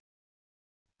metropolis.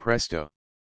 Presto!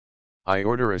 I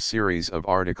order a series of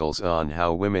articles on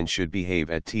how women should behave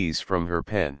at teas from her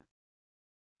pen.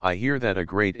 I hear that a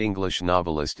great English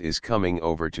novelist is coming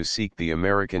over to seek the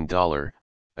American dollar,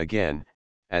 Again,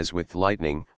 as with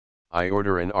lightning, I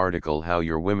order an article how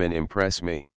your women impress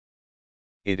me.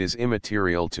 It is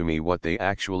immaterial to me what they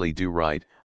actually do right,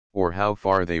 or how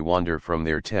far they wander from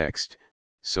their text,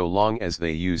 so long as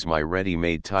they use my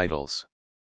ready-made titles.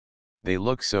 They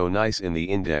look so nice in the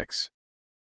index.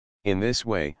 In this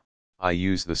way, I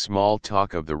use the small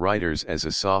talk of the writers as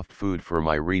a soft food for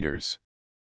my readers.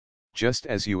 Just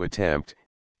as you attempt,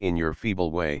 in your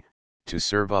feeble way, to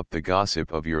serve up the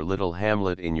gossip of your little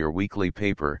hamlet in your weekly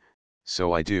paper,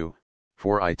 so I do,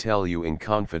 for I tell you in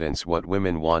confidence what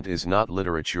women want is not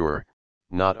literature,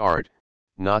 not art,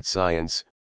 not science,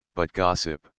 but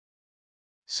gossip.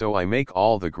 So I make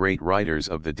all the great writers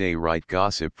of the day write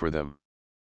gossip for them.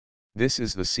 This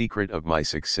is the secret of my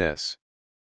success.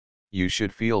 You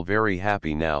should feel very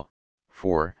happy now,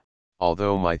 for,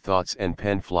 although my thoughts and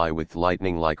pen fly with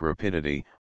lightning-like rapidity,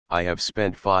 I have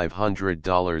spent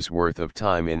 $500 worth of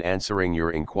time in answering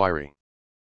your inquiry.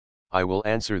 I will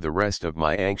answer the rest of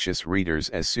my anxious readers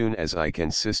as soon as I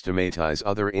can systematize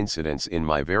other incidents in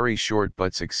my very short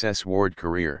but success-ward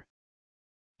career.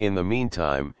 In the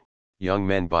meantime, young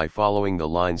men by following the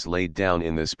lines laid down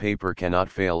in this paper cannot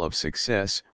fail of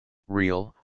success,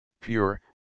 real, pure,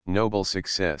 noble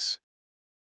success.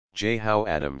 J. Howe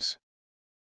Adams.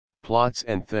 Plots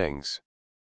and Things.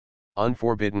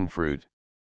 Unforbidden Fruit.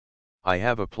 I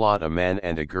have a plot. A man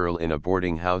and a girl in a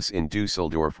boarding house in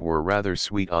Dusseldorf were rather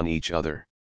sweet on each other.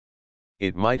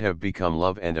 It might have become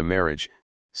love and a marriage,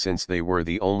 since they were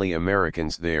the only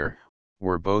Americans there,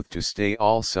 were both to stay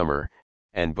all summer,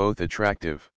 and both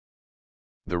attractive.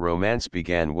 The romance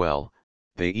began well,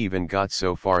 they even got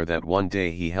so far that one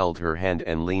day he held her hand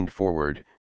and leaned forward,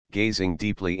 gazing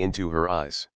deeply into her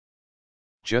eyes.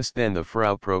 Just then the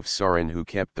Frau Professorin who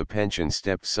kept the pension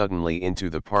stepped suddenly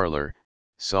into the parlor,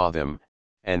 saw them,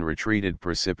 and retreated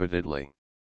precipitately.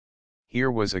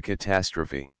 Here was a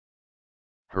catastrophe.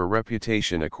 Her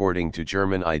reputation according to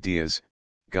German ideas,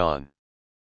 gone.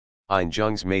 Ein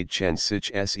Jungsmädchen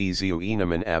sich zu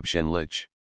einem Abschenlich.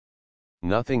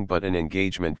 Nothing but an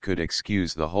engagement could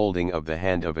excuse the holding of the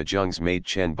hand of a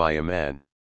Jungsmädchen by a man.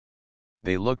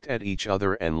 They looked at each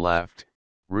other and laughed,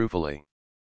 ruefully.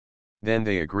 Then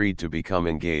they agreed to become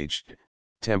engaged,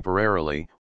 temporarily,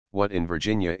 what in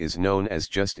Virginia is known as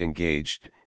just engaged,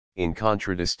 in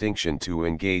contradistinction to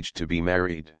engaged to be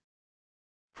married.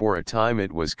 For a time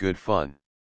it was good fun.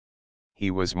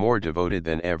 He was more devoted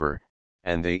than ever,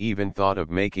 and they even thought of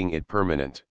making it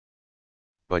permanent.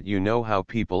 But you know how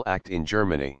people act in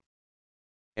Germany.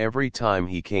 Every time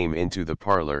he came into the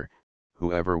parlor,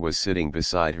 whoever was sitting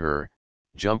beside her,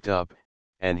 jumped up,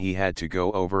 and he had to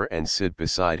go over and sit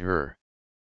beside her.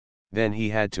 Then he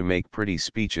had to make pretty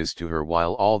speeches to her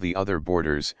while all the other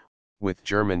boarders, with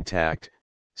German tact,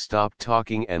 stopped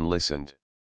talking and listened.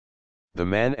 The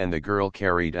man and the girl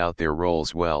carried out their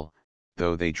roles well,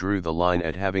 though they drew the line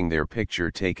at having their picture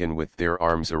taken with their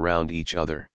arms around each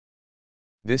other.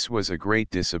 This was a great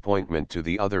disappointment to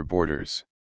the other boarders.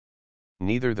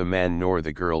 Neither the man nor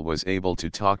the girl was able to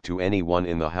talk to anyone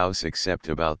in the house except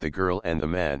about the girl and the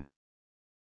man.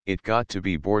 It got to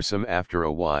be boresome after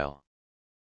a while.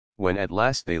 When at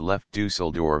last they left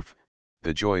Dusseldorf,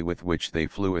 the joy with which they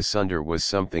flew asunder was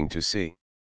something to see.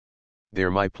 There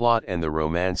my plot and the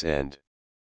romance end.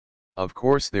 Of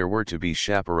course there were to be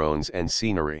chaperones and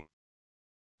scenery.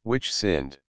 Which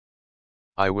sinned?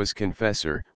 I was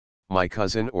confessor, my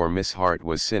cousin or Miss Hart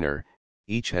was sinner,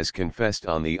 each has confessed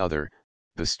on the other.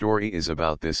 The story is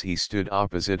about this: he stood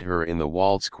opposite her in the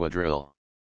waltz quadrille.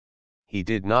 He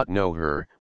did not know her,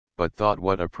 but thought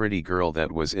what a pretty girl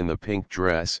that was in the pink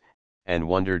dress, and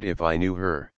wondered if I knew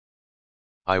her.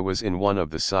 I was in one of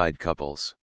the side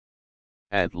couples.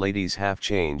 At ladies' half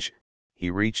change, he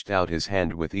reached out his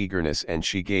hand with eagerness and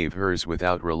she gave hers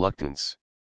without reluctance.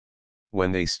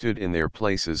 When they stood in their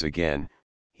places again,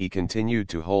 he continued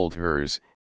to hold hers,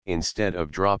 instead of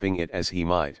dropping it as he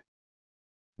might.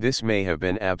 This may have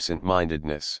been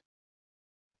absent-mindedness.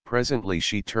 Presently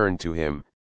she turned to him,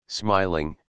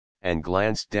 smiling, and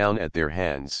glanced down at their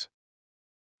hands.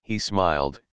 He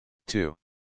smiled, too.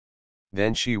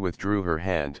 Then she withdrew her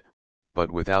hand,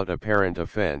 but without apparent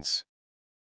offense.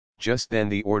 Just then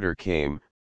the order came,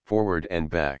 forward and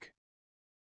back.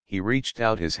 He reached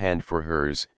out his hand for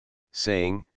hers,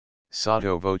 saying,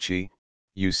 sotto voce,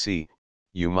 you see,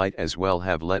 you might as well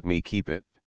have let me keep it.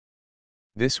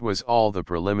 This was all the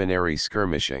preliminary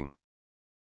skirmishing.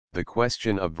 The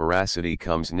question of veracity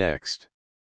comes next.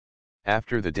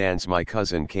 After the dance my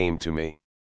cousin came to me.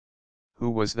 Who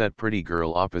was that pretty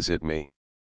girl opposite me?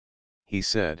 He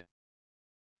said.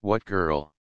 What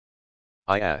girl?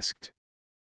 I asked.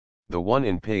 The one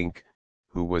in pink,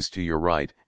 who was to your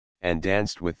right, and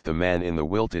danced with the man in the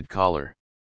wilted collar.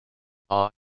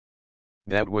 Ah,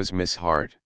 that was Miss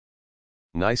Hart.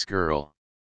 Nice girl.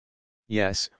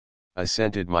 Yes,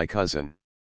 assented my cousin.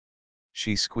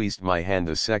 She squeezed my hand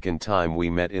the second time we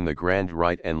met in the grand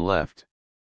right and left.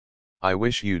 I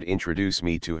wish you'd introduce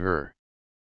me to her.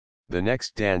 The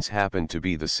next dance happened to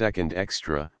be the second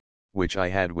extra, which I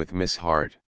had with Miss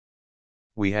Hart.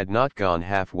 We had not gone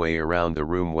halfway around the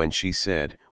room when she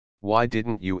said, "Why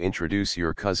didn't you introduce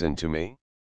your cousin to me?"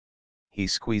 He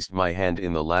squeezed my hand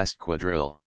in the last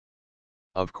quadrille.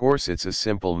 Of course it's a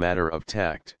simple matter of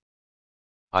tact.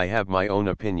 I have my own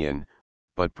opinion,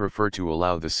 but prefer to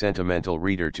allow the sentimental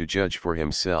reader to judge for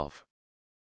himself.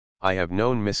 I have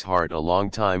known Miss Hart a long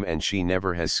time and she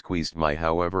never has squeezed my,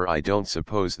 however I don't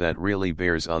suppose that really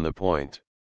bears on the point.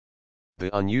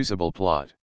 The unusable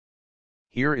plot.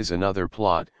 Here is another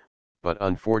plot, but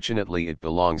unfortunately it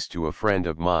belongs to a friend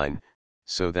of mine,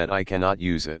 so that I cannot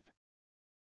use it.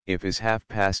 If is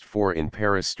 4:30 in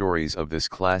Paris, stories of this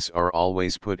class are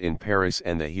always put in Paris,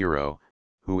 and the hero,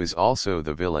 who is also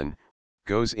the villain,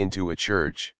 goes into a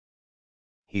church.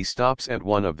 He stops at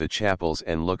one of the chapels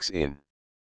and looks in.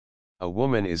 A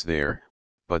woman is there,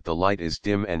 but the light is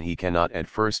dim and he cannot at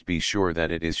first be sure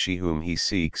that it is she whom he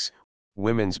seeks,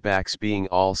 women's backs being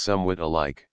all somewhat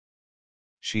alike.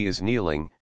 She is kneeling,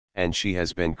 and she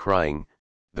has been crying,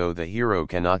 though the hero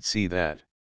cannot see that.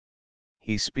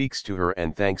 He speaks to her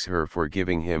and thanks her for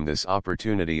giving him this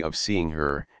opportunity of seeing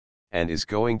her, and is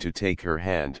going to take her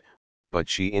hand, but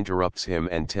she interrupts him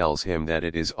and tells him that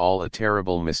it is all a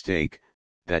terrible mistake,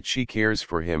 that she cares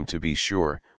for him to be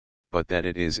sure, but that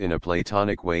it is in a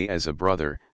platonic way as a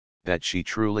brother, that she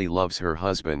truly loves her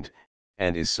husband,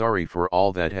 and is sorry for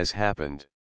all that has happened.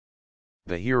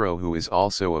 The hero, who is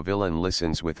also a villain,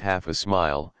 listens with half a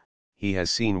smile. He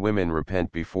has seen women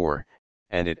repent before,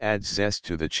 and it adds zest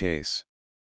to the chase.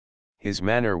 His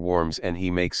manner warms and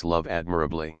he makes love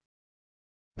admirably.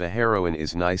 The heroine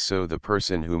is nice, so the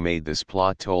person who made this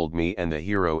plot told me, and the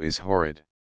hero is horrid.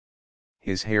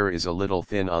 His hair is a little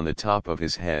thin on the top of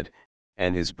his head,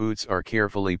 and his boots are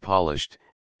carefully polished,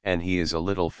 and he is a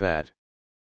little fat.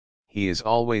 He is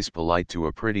always polite to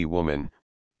a pretty woman,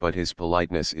 but his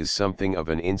politeness is something of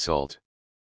an insult.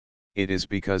 It is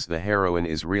because the heroine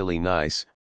is really nice,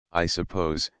 I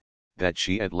suppose, that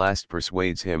she at last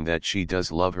persuades him that she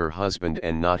does love her husband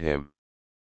and not him.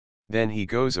 Then he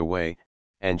goes away,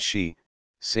 and she,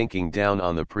 sinking down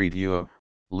on the prie-dieu,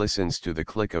 listens to the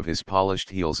click of his polished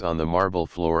heels on the marble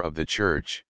floor of the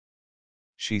church.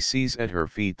 She sees at her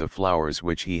feet the flowers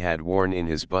which he had worn in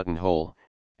his buttonhole,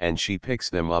 and she picks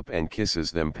them up and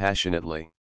kisses them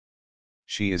passionately.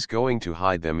 She is going to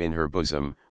hide them in her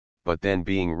bosom, but then,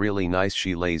 being really nice,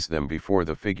 she lays them before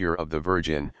the figure of the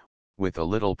Virgin, with a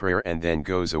little prayer, and then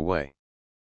goes away.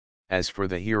 As for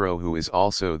the hero, who is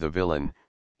also the villain,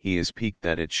 he is piqued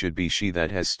that it should be she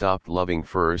that has stopped loving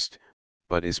first,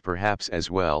 but is perhaps as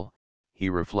well, he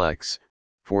reflects,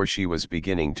 for she was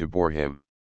beginning to bore him.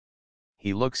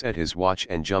 He looks at his watch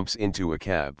and jumps into a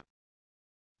cab.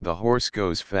 The horse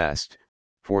goes fast,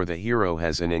 for the hero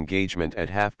has an engagement at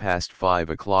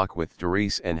 5:30 with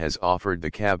Therese, and has offered the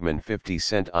cabman 50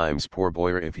 centimes pour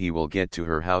boire if he will get to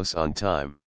her house on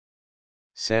time.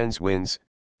 Sans winds,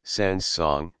 sans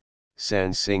song,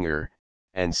 sans singer,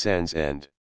 and sans end.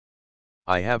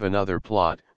 I have another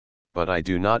plot, but I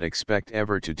do not expect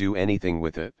ever to do anything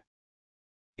with it.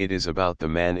 It is about the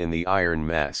man in the iron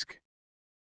mask.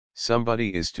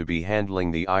 Somebody is to be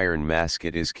handling the iron mask.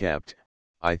 It is kept,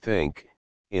 I think,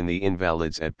 in the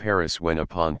Invalides at Paris, when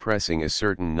upon pressing a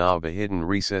certain knob a hidden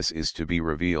recess is to be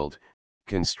revealed,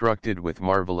 constructed with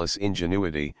marvelous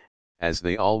ingenuity, as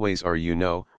they always are, you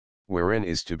know, wherein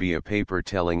is to be a paper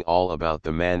telling all about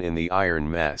the man in the iron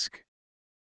mask.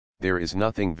 There is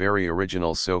nothing very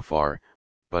original so far,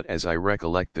 but as I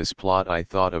recollect this plot, I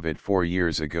thought of it 4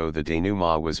 years ago. The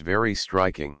denouement was very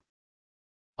striking.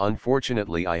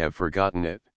 Unfortunately, I have forgotten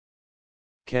it.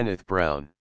 Kenneth Brown.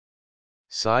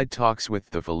 Side talks with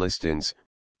the Philistines,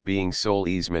 being sole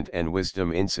easement and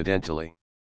wisdom incidentally.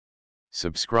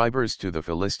 Subscribers to the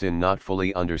Philistine not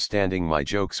fully understanding my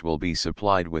jokes will be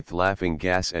supplied with laughing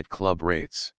gas at club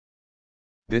rates.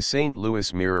 This St.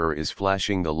 Louis Mirror is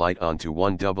flashing the light onto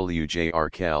one W.J.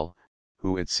 Arkell,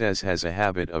 who it says has a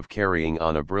habit of carrying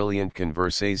on a brilliant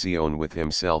conversation with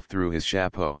himself through his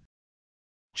chapeau.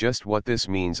 Just what this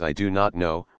means I do not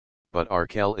know, but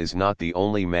Arkell is not the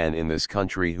only man in this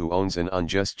country who owns an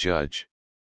unjust judge.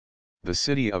 The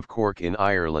city of Cork in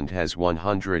Ireland has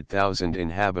 100,000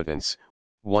 inhabitants,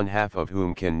 one half of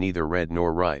whom can neither read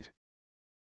nor write.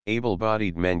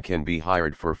 Able-bodied men can be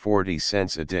hired for 40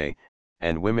 cents a day,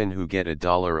 and women who get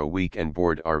 $1 a week and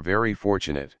board are very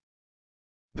fortunate.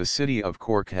 The city of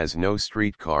Cork has no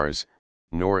streetcars,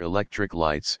 nor electric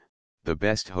lights, the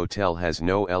best hotel has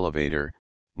no elevator,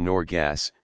 nor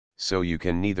gas, so you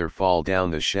can neither fall down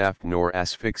the shaft nor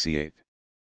asphyxiate.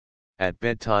 At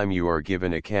bedtime you are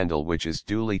given a candle which is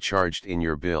duly charged in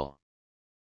your bill.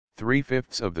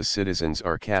 3/5 of the citizens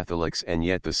are Catholics, and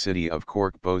yet the city of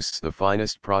Cork boasts the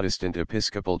finest Protestant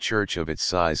Episcopal church of its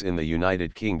size in the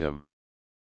United Kingdom.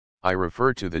 I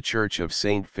refer to the Church of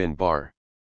St. Finbar.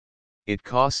 It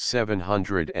costs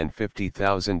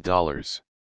 $750,000.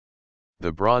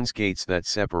 The bronze gates that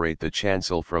separate the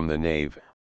chancel from the nave,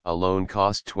 alone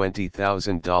cost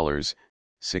 $20,000,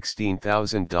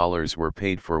 $16,000 were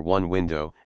paid for one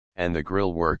window, and the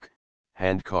grille work,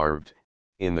 hand-carved,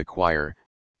 in the choir,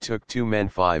 took 2 men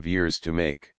 5 years to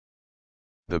make.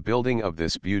 The building of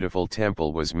this beautiful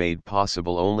temple was made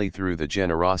possible only through the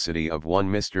generosity of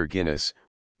one Mr. Guinness,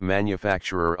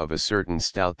 manufacturer of a certain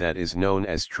stout that is known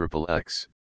as XXX.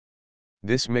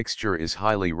 This mixture is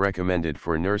highly recommended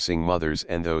for nursing mothers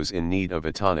and those in need of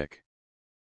a tonic.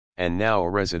 And now a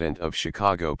resident of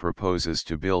Chicago proposes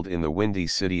to build in the Windy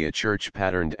City a church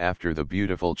patterned after the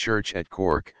beautiful church at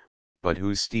Cork, but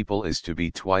whose steeple is to be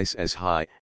twice as high,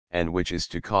 and which is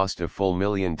to cost a full $1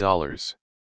 million.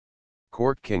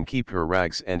 Cork can keep her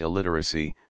rags and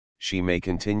illiteracy, she may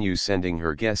continue sending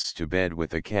her guests to bed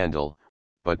with a candle,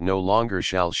 but no longer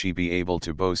shall she be able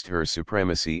to boast her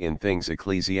supremacy in things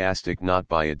ecclesiastic not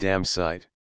by a damn sight.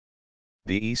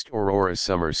 The East Aurora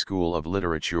Summer School of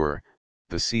Literature,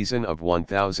 the season of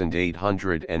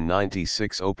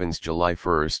 1896 opens July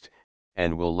 1st,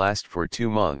 and will last for 2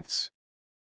 months.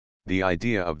 The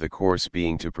idea of the course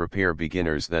being to prepare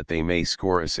beginners that they may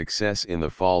score a success in the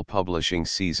fall publishing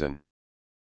season.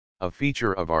 A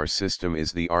feature of our system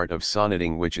is the art of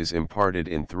sonneting, which is imparted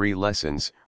in 3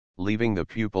 lessons, leaving the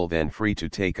pupil then free to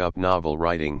take up novel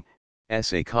writing,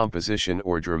 essay composition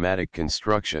or dramatic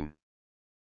construction.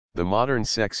 The modern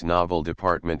sex novel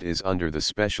department is under the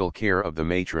special care of the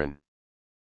matron.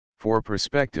 For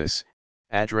prospectus,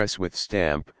 address with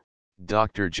stamp,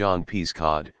 Dr. John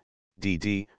Peascod,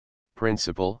 D.D.,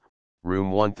 Principal,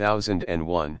 Room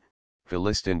 1001,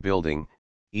 Philistine Building,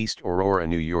 East Aurora,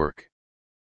 New York.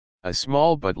 A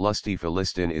small but lusty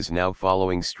Philistine is now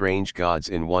following strange gods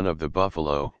in one of the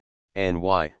Buffalo,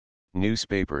 N.Y.,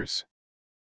 newspapers.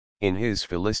 In his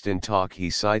Philistine talk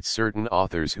he cites certain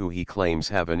authors who he claims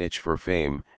have an itch for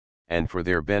fame, and for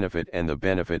their benefit and the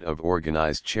benefit of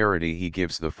organized charity he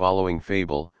gives the following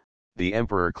fable. The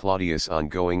Emperor Claudius, on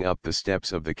going up the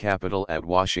steps of the Capitol at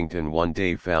Washington one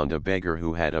day, found a beggar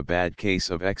who had a bad case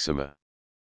of eczema.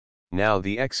 Now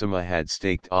the eczema had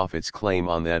staked off its claim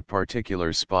on that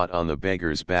particular spot on the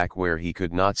beggar's back where he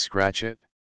could not scratch it.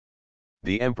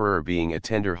 The emperor, being a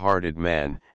tender-hearted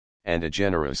man, and a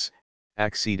generous,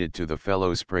 acceded to the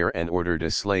fellow's prayer and ordered a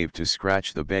slave to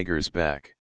scratch the beggar's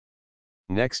back.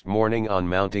 Next morning, on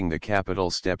mounting the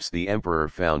Capitol steps, the emperor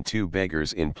found 2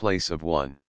 beggars in place of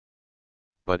one.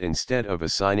 But instead of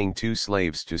assigning 2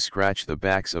 slaves to scratch the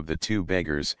backs of the 2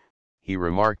 beggars, he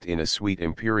remarked in a sweet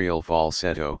imperial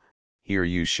falsetto, "Here,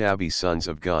 you shabby sons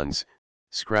of guns,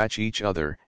 scratch each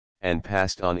other," and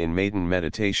passed on in maiden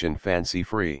meditation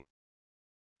fancy-free.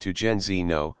 To Gen Z,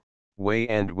 no, Way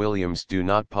and Williams do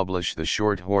not publish the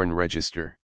Shorthorn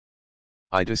Register.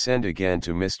 I descend again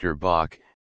to Mr. Bach,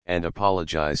 and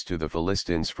apologize to the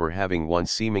Philistines for having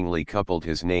once seemingly coupled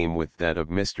his name with that of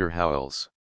Mr. Howells.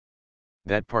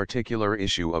 That particular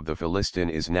issue of the Philistine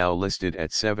is now listed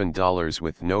at $7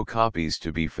 with no copies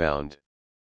to be found.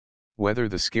 Whether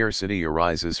the scarcity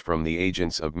arises from the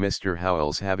agents of Mr.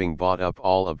 Howells having bought up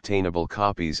all obtainable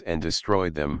copies and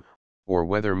destroyed them, or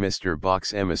whether Mr.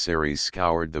 Bach's emissaries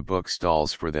scoured the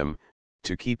bookstalls for them,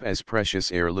 to keep as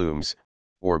precious heirlooms,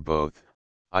 or both,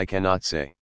 I cannot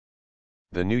say.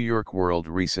 The New York World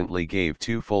recently gave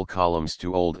 2 full columns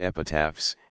to old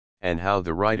epitaphs, and how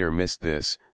the writer missed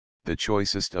this, the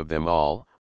choicest of them all,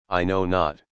 I know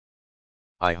not.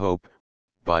 I hope,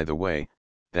 by the way,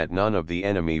 that none of the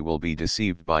enemy will be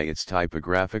deceived by its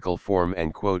typographical form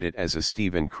and quote it as a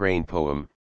Stephen Crane poem.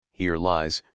 Here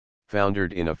lies,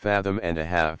 foundered in a fathom and a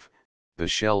half, the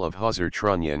shell of Huzzer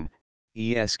Trunnion,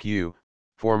 Esq.,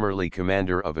 formerly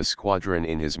commander of a squadron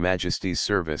in His Majesty's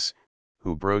service,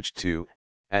 who broached to,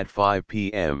 at 5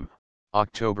 p.m.,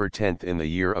 October 10 in the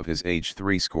year of his age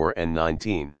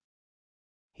 19.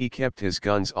 He kept his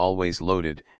guns always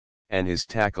loaded, and his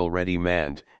tackle ready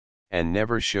manned, and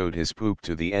never showed his poop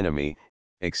to the enemy,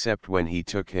 except when he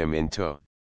took him in tow.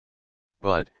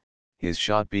 But, his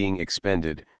shot being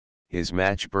expended, his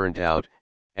match burnt out,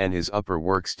 and his upper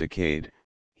works decayed,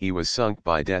 he was sunk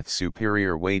by death's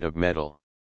superior weight of metal.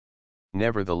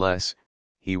 Nevertheless,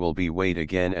 he will be weighed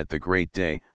again at the great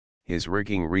day, his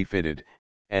rigging refitted,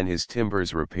 and his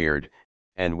timbers repaired,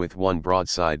 and with one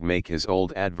broadside make his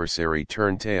old adversary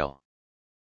turn tail.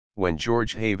 When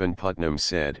George Haven Putnam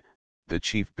said, "The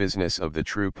chief business of the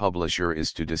true publisher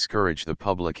is to discourage the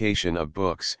publication of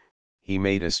books," he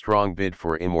made a strong bid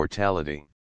for immortality.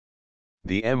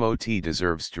 The MOT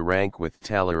deserves to rank with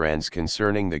Talleyrand's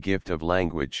concerning the gift of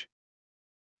language.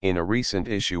 In a recent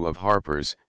issue of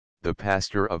Harper's, the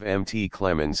pastor of Mt.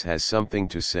 Clemens has something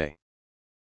to say.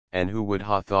 And who would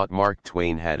ha thought Mark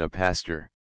Twain had a pastor?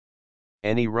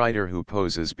 Any writer who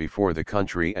poses before the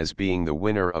country as being the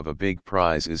winner of a big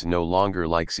prize is no longer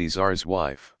like Caesar's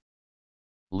wife.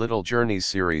 Little Journeys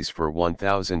series for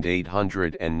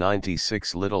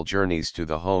 1896 Little Journeys to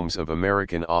the Homes of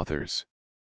American Authors.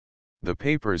 The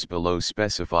papers below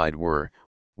specified were,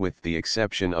 with the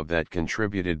exception of that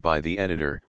contributed by the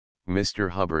editor, Mr.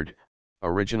 Hubbard,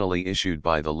 originally issued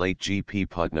by the late G. P.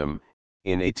 Putnam,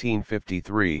 in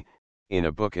 1853, in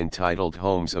a book entitled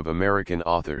Homes of American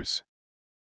Authors.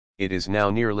 It is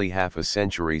now nearly half a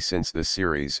century since the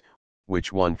series,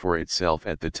 which won for itself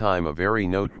at the time a very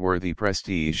noteworthy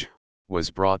prestige, was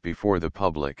brought before the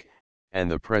public, and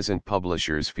the present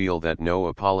publishers feel that no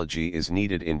apology is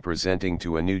needed in presenting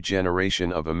to a new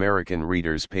generation of American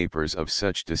readers papers of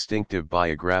such distinctive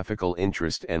biographical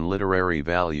interest and literary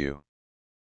value.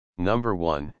 Number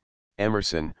 1,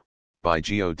 Emerson, by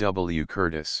Geo. W.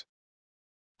 Curtis.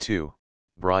 2,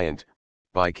 Bryant,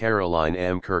 by Caroline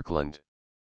M. Kirkland.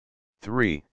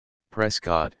 3,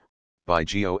 Prescott, by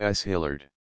Geo. S. Hillard.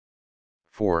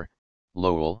 4,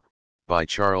 Lowell, by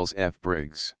Charles F.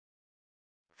 Briggs.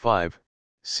 5,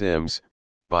 Sims,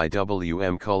 by W.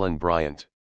 M. Cullen Bryant.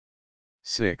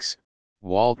 6,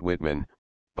 Walt Whitman,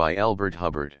 by Elbert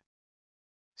Hubbard.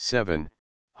 7,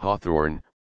 Hawthorne,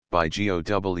 by Geo.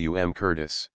 W. M.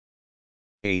 Curtis.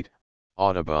 8,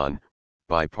 Audubon,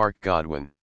 by Park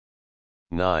Godwin.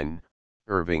 9,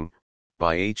 Irving,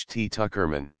 by H. T.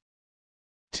 Tuckerman.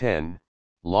 10,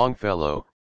 Longfellow,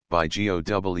 by Geo.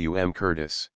 W. M.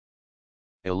 Curtis.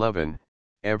 11,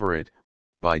 Everett,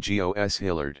 by Geo. S.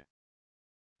 Hillard.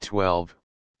 12,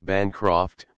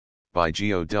 Bancroft, by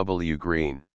Geo. W.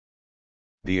 Green.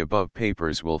 The above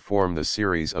papers will form the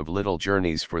series of Little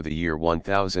Journeys for the year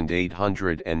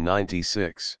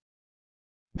 1896.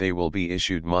 They will be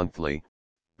issued monthly,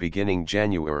 beginning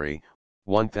January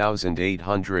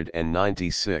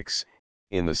 1896,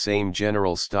 in the same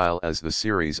general style as the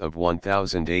series of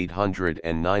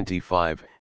 1895,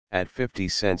 at 50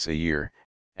 cents a year,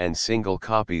 and single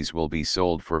copies will be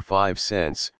sold for 5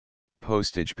 cents,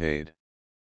 postage paid.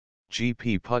 G.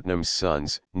 P. Putnam's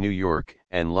Sons, New York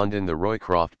and London. The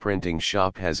Roycroft Printing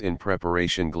Shop has in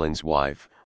preparation Glenn's Wife,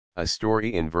 a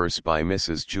story in verse by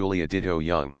Mrs. Julia Ditto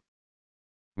Young.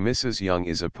 Mrs. Young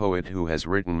is a poet who has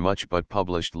written much but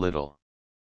published little.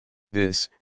 This,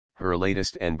 her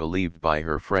latest and believed by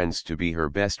her friends to be her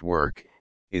best work,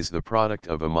 is the product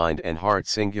of a mind and heart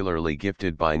singularly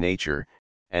gifted by nature,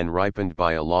 and ripened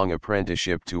by a long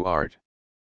apprenticeship to art.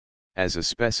 As a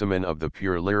specimen of the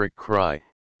pure lyric cry,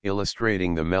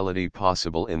 illustrating the melody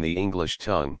possible in the English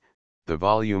tongue, the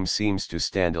volume seems to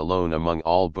stand alone among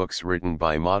all books written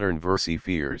by modern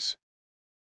versifiers.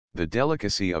 The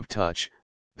delicacy of touch,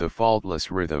 the faultless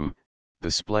rhythm,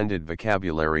 the splendid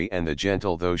vocabulary and the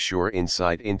gentle though sure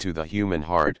insight into the human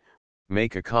heart,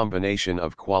 make a combination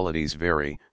of qualities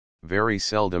very, very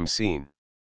seldom seen.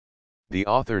 The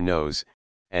author knows,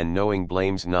 and knowing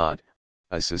blames not,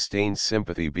 a sustained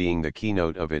sympathy being the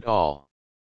keynote of it all.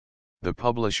 The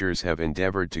publishers have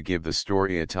endeavored to give the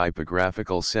story a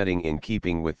typographical setting in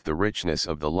keeping with the richness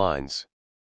of the lines.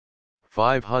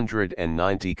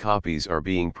 590 copies are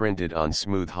being printed on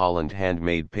smooth Holland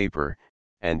handmade paper,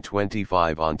 and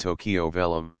 25 on Tokyo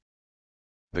vellum.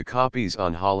 The copies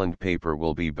on Holland paper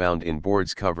will be bound in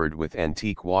boards covered with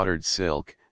antique watered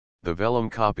silk. The vellum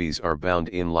copies are bound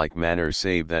in like manner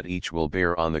save that each will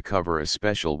bear on the cover a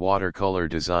special watercolor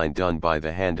design done by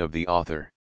the hand of the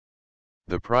author.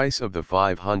 The price of the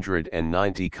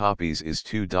 590 copies is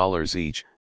 $2 each,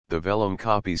 the vellum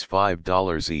copies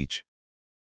 $5 each.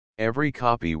 Every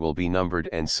copy will be numbered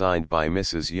and signed by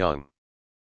Mrs. Young.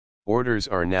 Orders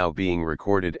are now being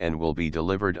recorded and will be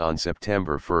delivered on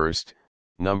September 1st,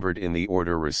 numbered in the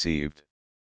order received.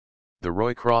 The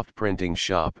Roycroft Printing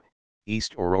Shop,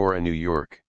 East Aurora, New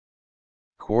York.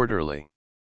 Quarterly.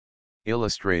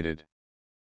 Illustrated.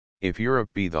 If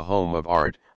Europe be the home of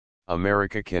art,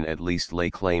 America can at least lay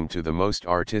claim to the most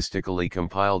artistically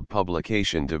compiled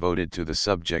publication devoted to the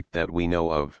subject that we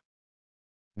know of.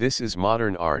 This is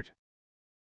modern art.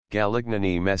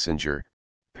 Galignani Messenger,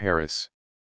 Paris.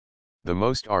 The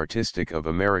most artistic of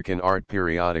American art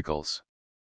periodicals.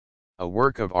 A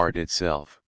work of art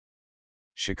itself.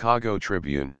 Chicago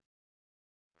Tribune.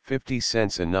 50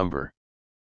 cents a number.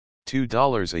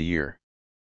 $2 a year.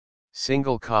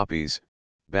 Single copies,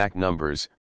 back numbers,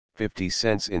 50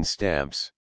 cents in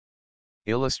stamps.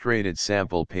 Illustrated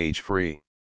sample page free.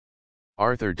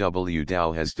 Arthur W.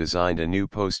 Dow has designed a new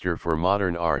poster for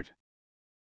modern art.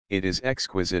 It is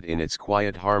exquisite in its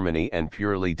quiet harmony and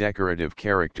purely decorative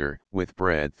character, with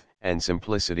breadth and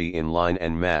simplicity in line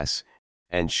and mass,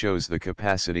 and shows the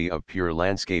capacity of pure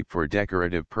landscape for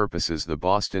decorative purposes. The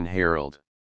Boston Herald.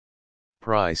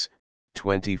 Price,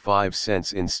 25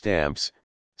 cents in stamps,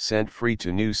 sent free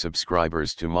to new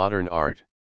subscribers to Modern Art.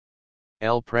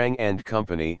 L. Prang and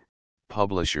Company,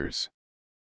 Publishers.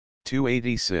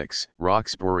 286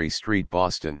 Roxbury Street,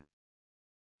 Boston.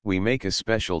 We make a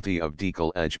specialty of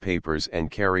decal edge papers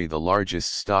and carry the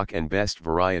largest stock and best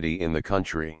variety in the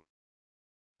country.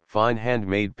 Fine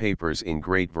handmade papers in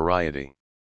great variety.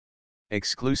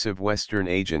 Exclusive Western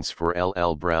agents for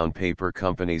L.L. Brown Paper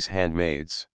Company's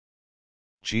Handmaids.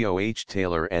 G.O.H.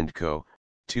 Taylor & Co.,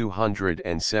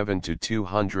 207 to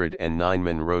 209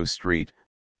 Monroe Street,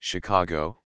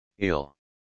 Chicago, Ill.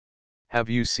 Have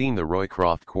you seen the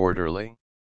Roycroft Quarterly?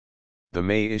 The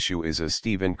May issue is a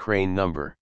Stephen Crane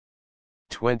number.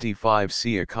 25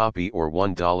 see a copy or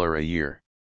 $1 a year.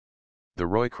 The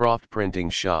Roycroft Printing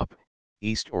Shop,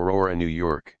 East Aurora, New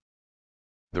York.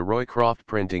 The Roycroft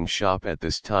Printing Shop at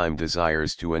this time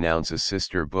desires to announce a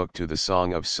sister book to the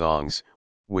Song of Songs,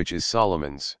 which is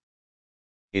Solomon's.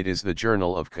 It is the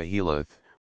Journal of Koheleth,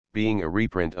 being a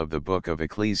reprint of the Book of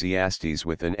Ecclesiastes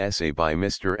with an essay by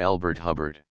Mr. Elbert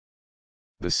Hubbard.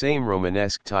 The same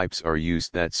Romanesque types are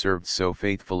used that served so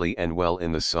faithfully and well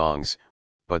in the songs,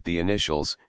 but the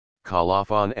initials,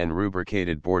 colophon and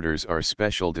rubricated borders are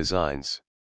special designs.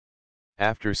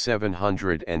 After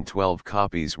 712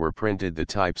 copies were printed, the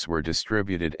types were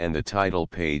distributed and the title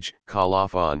page,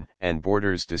 colophon, and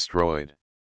borders destroyed.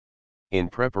 In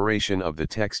preparation of the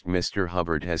text, Mr.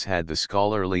 Hubbard has had the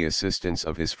scholarly assistance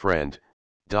of his friend,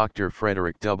 Dr.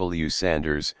 Frederick W.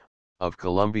 Sanders, of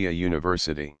Columbia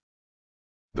University.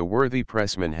 The worthy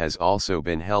pressman has also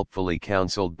been helpfully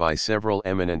counseled by several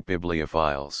eminent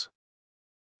bibliophiles.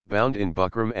 Bound in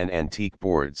buckram and antique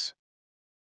boards.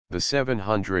 The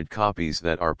 700 copies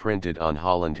that are printed on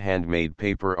Holland handmade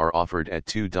paper are offered at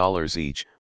 $2 each,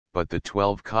 but the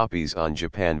 12 copies on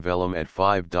Japan vellum at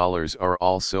 $5 are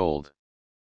all sold.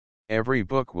 Every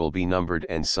book will be numbered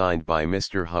and signed by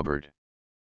Mr. Hubbard.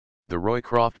 The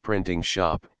Roycroft Printing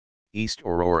Shop, East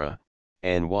Aurora,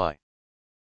 NY.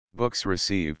 Books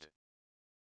received.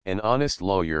 An Honest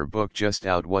Lawyer book just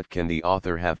out. What can the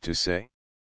author have to say?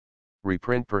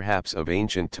 Reprint perhaps of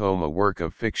ancient tome, a work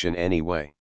of fiction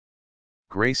anyway.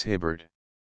 Grace Hibbard.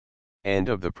 End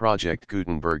of the Project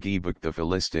Gutenberg ebook The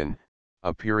Philistine,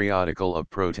 a periodical of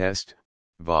protest,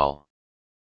 Vol.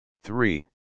 3,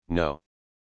 No.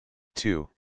 2,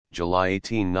 July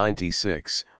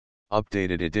 1896,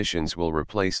 updated editions will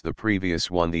replace the previous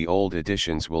one. The old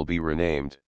editions will be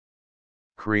renamed.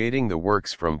 Creating the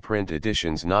works from print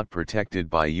editions not protected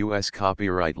by U.S.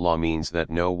 copyright law means that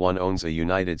no one owns a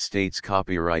United States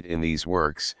copyright in these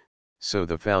works, so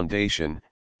the Foundation,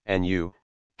 and you,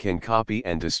 can copy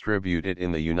and distribute it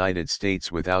in the United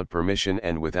States without permission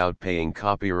and without paying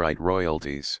copyright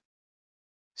royalties.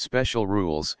 Special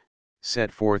rules,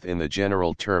 set forth in the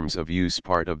general terms of use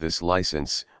part of this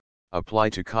license, apply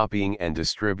to copying and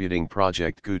distributing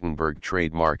Project Gutenberg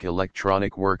trademark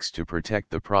electronic works to protect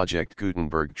the Project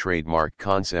Gutenberg trademark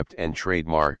concept and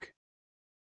trademark.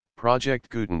 Project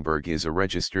Gutenberg is a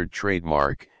registered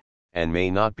trademark, and may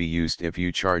not be used if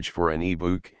you charge for an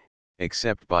e-book,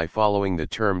 except by following the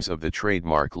terms of the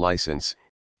trademark license,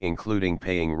 including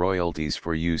paying royalties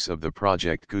for use of the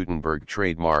Project Gutenberg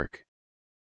trademark.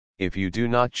 If you do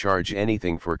not charge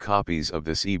anything for copies of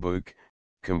this e-book,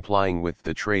 complying with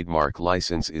the trademark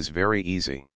license is very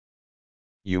easy.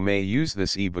 You may use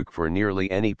this ebook for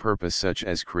nearly any purpose, such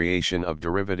as creation of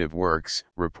derivative works,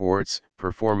 reports,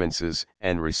 performances,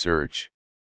 and research.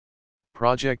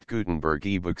 Project Gutenberg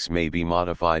ebooks may be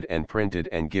modified and printed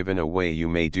and given away. You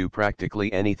may do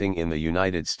practically anything in the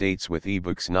United States with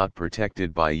ebooks not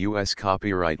protected by U.S.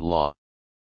 copyright law.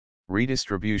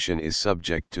 Redistribution is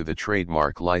subject to the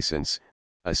trademark license,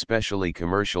 especially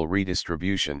commercial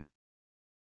redistribution.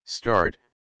 Start,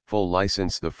 full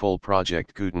license. The full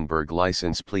Project Gutenberg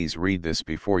license. Please read this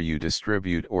before you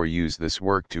distribute or use this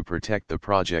work to protect the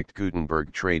Project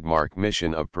Gutenberg trademark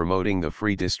mission of promoting the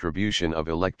free distribution of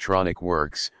electronic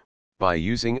works. By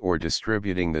using or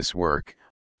distributing this work,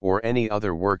 or any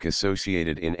other work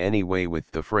associated in any way with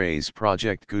the phrase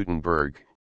Project Gutenberg,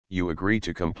 you agree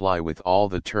to comply with all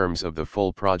the terms of the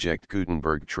full Project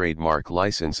Gutenberg trademark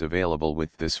license available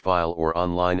with this file or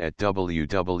online at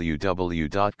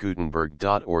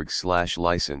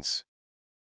www.gutenberg.org/license.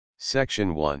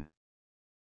 Section 1.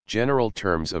 General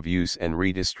Terms of Use and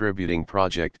Redistributing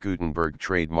Project Gutenberg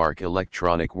Trademark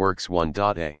Electronic Works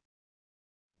 1.a.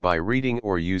 By reading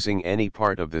or using any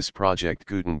part of this Project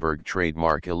Gutenberg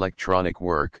trademark electronic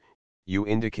work, you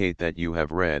indicate that you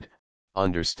have read,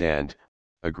 understand,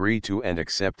 agree to and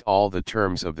accept all the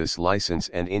terms of this license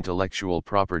and intellectual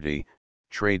property,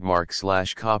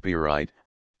 trademark/copyright,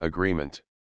 agreement.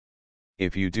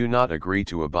 If you do not agree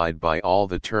to abide by all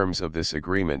the terms of this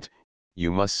agreement, you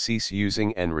must cease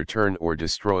using and return or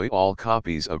destroy all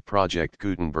copies of Project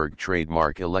Gutenberg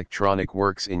trademark electronic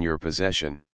works in your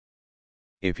possession.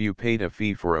 If you paid a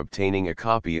fee for obtaining a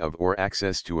copy of or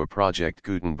access to a Project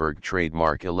Gutenberg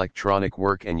trademark electronic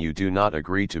work and you do not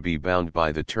agree to be bound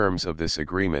by the terms of this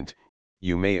agreement,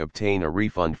 you may obtain a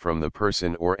refund from the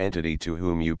person or entity to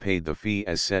whom you paid the fee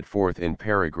as set forth in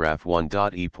paragraph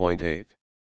 1.e.8.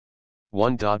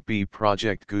 1.b.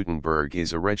 Project Gutenberg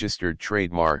is a registered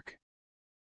trademark.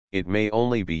 It may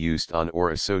only be used on or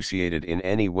associated in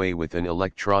any way with an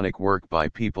electronic work by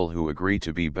people who agree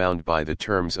to be bound by the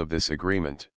terms of this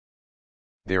agreement.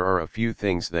 There are a few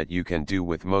things that you can do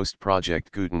with most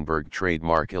Project Gutenberg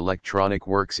trademark electronic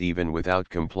works even without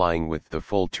complying with the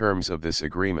full terms of this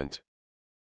agreement.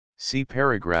 See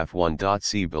paragraph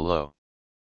 1.c below.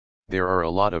 There are a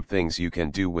lot of things you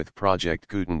can do with Project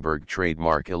Gutenberg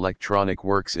trademark electronic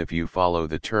works if you follow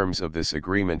the terms of this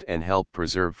agreement and help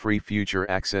preserve free future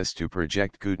access to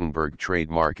Project Gutenberg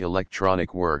trademark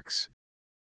electronic works.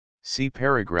 See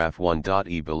paragraph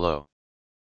 1.e below.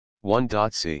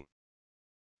 1.c.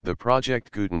 The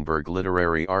Project Gutenberg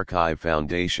Literary Archive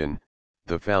Foundation,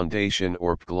 the Foundation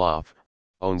or PGLOF,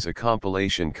 owns a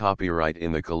compilation copyright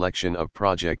in the collection of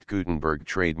Project Gutenberg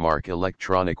trademark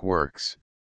electronic works.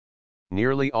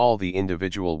 Nearly all the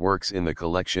individual works in the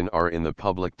collection are in the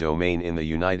public domain in the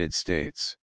United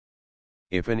States.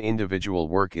 If an individual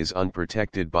work is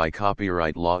unprotected by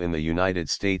copyright law in the United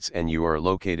States and you are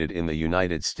located in the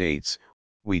United States,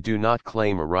 we do not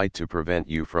claim a right to prevent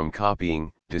you from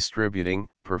copying, distributing,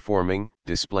 performing,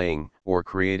 displaying, or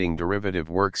creating derivative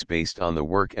works based on the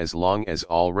work as long as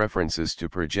all references to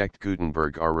Project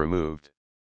Gutenberg are removed.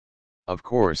 Of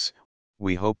course,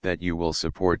 we hope that you will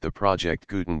support the Project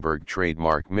Gutenberg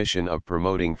trademark mission of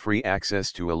promoting free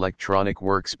access to electronic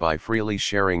works by freely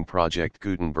sharing Project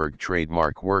Gutenberg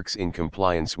trademark works in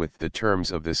compliance with the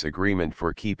terms of this agreement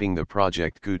for keeping the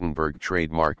Project Gutenberg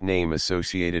trademark name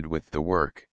associated with the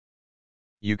work.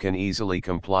 You can easily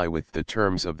comply with the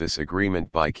terms of this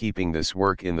agreement by keeping this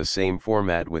work in the same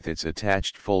format with its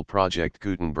attached full Project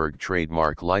Gutenberg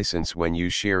trademark license when you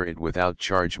share it without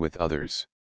charge with others.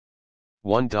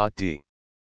 1.d.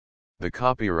 The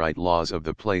copyright laws of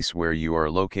the place where you are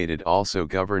located also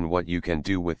govern what you can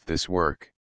do with this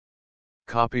work.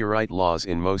 Copyright laws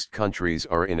in most countries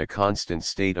are in a constant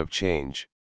state of change.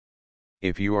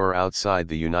 If you are outside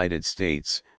the United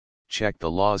States, check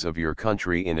the laws of your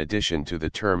country in addition to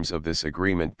the terms of this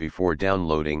agreement before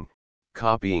downloading,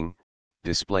 copying,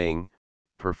 displaying,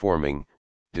 performing,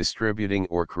 distributing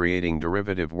or creating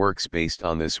derivative works based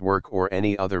on this work or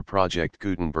any other Project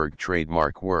Gutenberg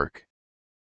trademark work.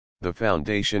 The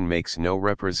Foundation makes no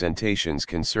representations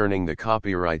concerning the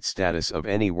copyright status of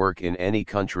any work in any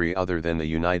country other than the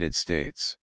United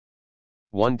States.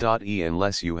 1.e.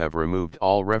 Unless you have removed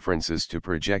all references to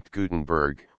Project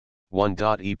Gutenberg,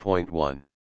 1.e.1.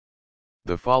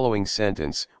 The following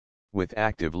sentence, with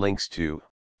active links to,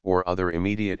 or other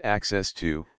immediate access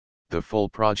to, the full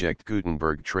Project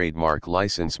Gutenberg trademark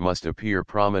license must appear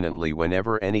prominently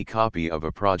whenever any copy of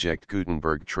a Project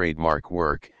Gutenberg trademark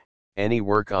work, any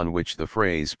work on which the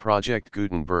phrase Project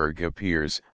Gutenberg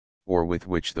appears, or with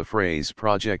which the phrase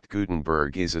Project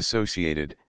Gutenberg is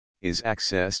associated, is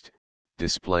accessed,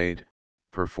 displayed,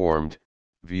 performed,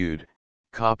 viewed,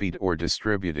 copied or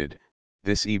distributed.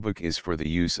 This ebook is for the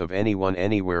use of anyone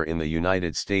anywhere in the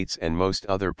United States and most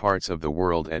other parts of the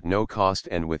world at no cost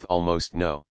and with almost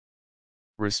no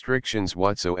restrictions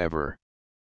whatsoever.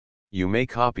 You may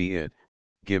copy it,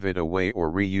 give it away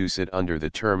or reuse it under the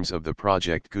terms of the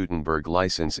Project Gutenberg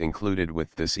license included with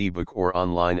this ebook or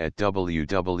online at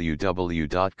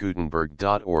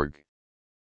www.gutenberg.org.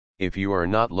 If you are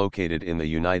not located in the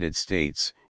United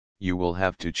States, you will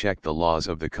have to check the laws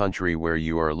of the country where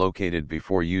you are located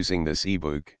before using this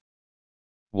ebook.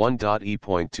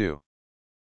 1.e.2.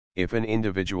 If an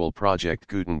individual Project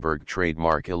Gutenberg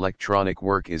trademark electronic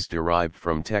work is derived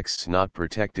from texts not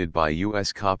protected by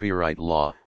U.S. copyright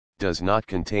law, does not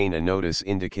contain a notice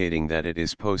indicating that it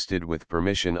is posted with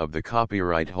permission of the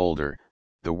copyright holder,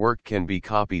 the work can be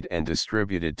copied and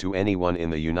distributed to anyone in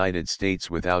the United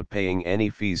States without paying any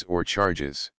fees or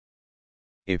charges.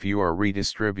 If you are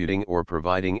redistributing or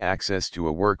providing access to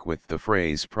a work with the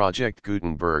phrase Project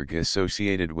Gutenberg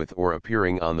associated with or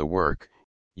appearing on the work,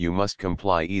 you must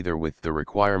comply either with the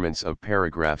requirements of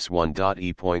paragraphs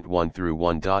 1.e.1 through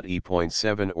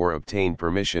 1.e.7 or obtain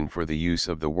permission for the use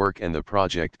of the work and the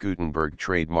Project Gutenberg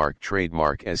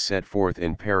trademark as set forth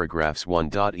in paragraphs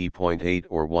 1.e.8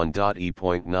 or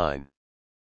 1.e.9.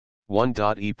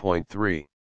 1.e.3.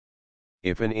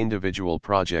 If an individual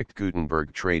Project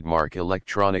Gutenberg trademark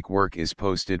electronic work is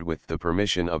posted with the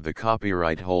permission of the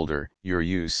copyright holder, your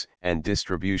use and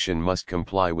distribution must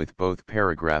comply with both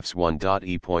paragraphs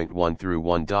 1.e.1 through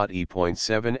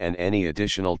 1.e.7 and any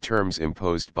additional terms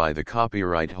imposed by the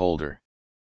copyright holder.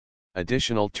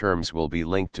 Additional terms will be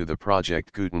linked to the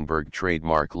Project Gutenberg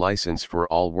trademark license for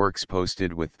all works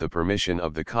posted with the permission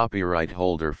of the copyright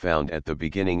holder found at the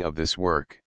beginning of this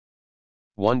work.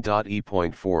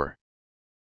 1.e.4.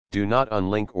 Do not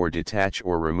unlink or detach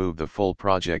or remove the full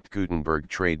Project Gutenberg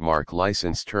trademark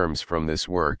license terms from this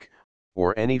work,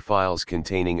 or any files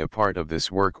containing a part of this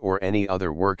work or any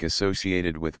other work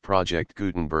associated with Project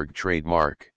Gutenberg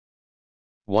trademark.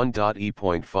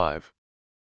 1.e.5.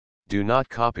 Do not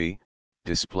copy,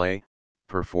 display,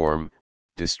 perform,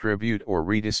 distribute or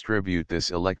redistribute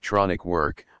this electronic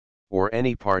work, or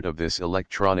any part of this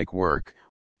electronic work,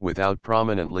 without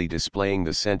prominently displaying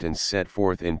the sentence set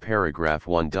forth in paragraph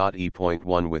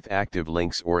 1.e.1 with active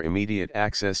links or immediate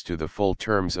access to the full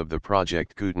terms of the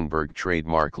Project Gutenberg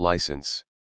trademark license.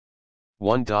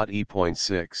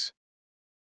 1.e.6.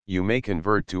 You may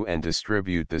convert to and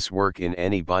distribute this work in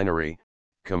any binary,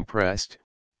 compressed,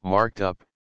 marked up,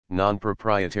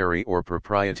 non-proprietary or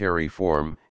proprietary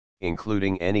form,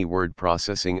 including any word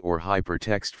processing or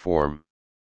hypertext form.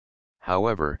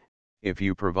 However, if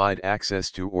you provide access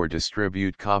to or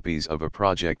distribute copies of a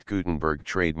Project Gutenberg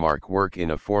trademark work in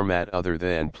a format other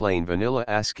than plain vanilla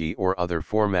ASCII or other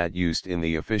format used in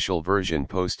the official version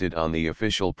posted on the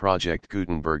official Project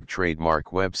Gutenberg trademark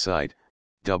website,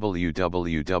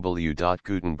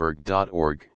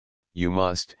 www.gutenberg.org, you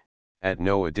must, at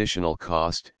no additional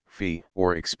cost, fee,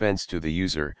 or expense to the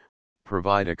user,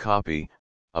 provide a copy,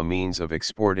 a means of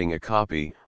exporting a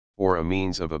copy, or a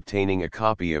means of obtaining a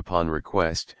copy upon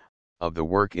request, of the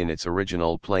work in its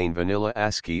original plain vanilla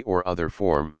ASCII or other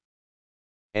form.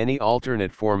 Any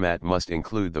alternate format must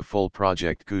include the full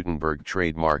Project Gutenberg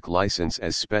trademark license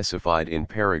as specified in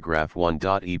paragraph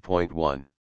 1.e.1.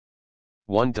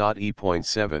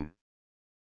 1.e.7.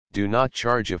 Do not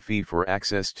charge a fee for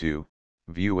access to,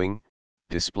 viewing,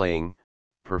 displaying,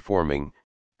 performing,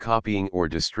 copying or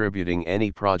distributing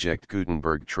any Project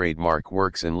Gutenberg trademark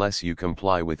works unless you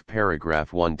comply with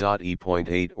paragraph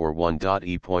 1.e.8 or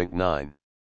 1.e.9.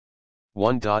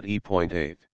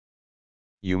 1.e.8.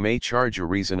 You may charge a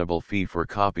reasonable fee for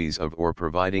copies of or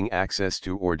providing access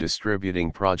to or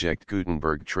distributing Project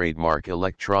Gutenberg trademark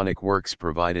electronic works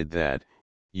provided that,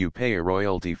 you pay a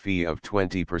royalty fee of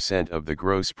 20% of the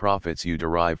gross profits you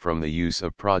derive from the use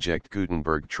of Project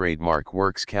Gutenberg trademark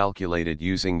works calculated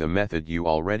using the method you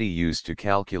already use to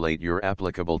calculate your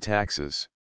applicable taxes.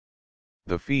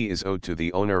 The fee is owed to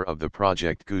the owner of the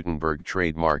Project Gutenberg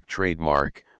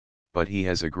trademark, but he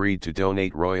has agreed to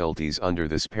donate royalties under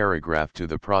this paragraph to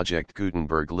the Project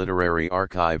Gutenberg Literary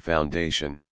Archive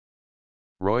Foundation.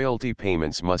 Royalty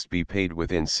payments must be paid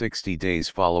within 60 days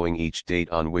following each date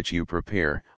on which you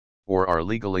prepare, or are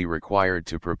legally required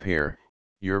to prepare,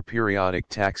 your periodic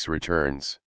tax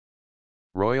returns.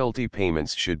 Royalty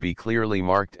payments should be clearly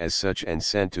marked as such and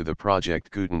sent to the Project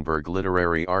Gutenberg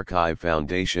Literary Archive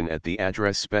Foundation at the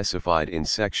address specified in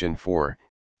Section 4,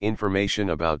 Information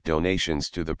about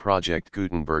donations to the Project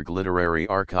Gutenberg Literary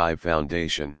Archive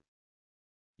Foundation.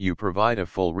 You provide a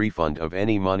full refund of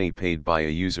any money paid by a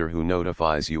user who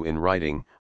notifies you in writing,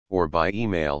 or by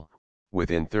email,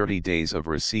 within 30 days of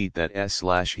receipt that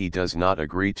he does not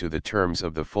agree to the terms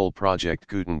of the full Project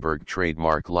Gutenberg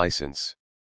trademark license.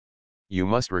 You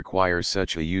must require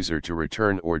such a user to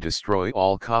return or destroy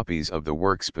all copies of the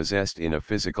works possessed in a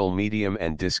physical medium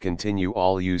and discontinue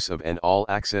all use of and all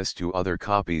access to other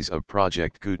copies of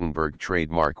Project Gutenberg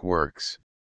trademark works.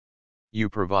 You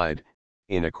provide,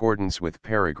 in accordance with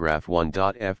paragraph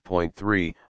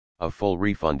 1.f.3, a full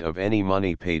refund of any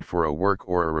money paid for a work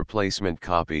or a replacement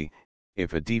copy,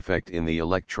 if a defect in the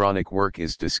electronic work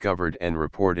is discovered and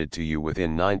reported to you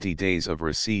within 90 days of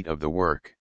receipt of the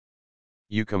work.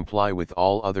 You comply with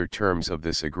all other terms of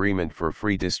this agreement for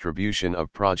free distribution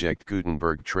of Project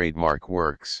Gutenberg trademark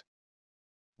works.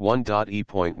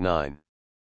 1.e.9.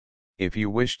 If you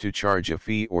wish to charge a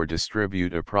fee or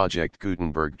distribute a Project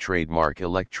Gutenberg trademark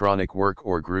electronic work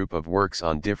or group of works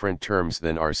on different terms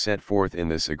than are set forth in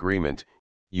this agreement,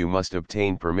 you must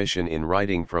obtain permission in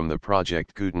writing from the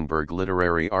Project Gutenberg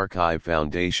Literary Archive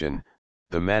Foundation,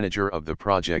 the manager of the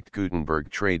Project Gutenberg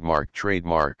trademark.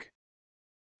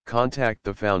 Contact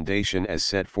the Foundation as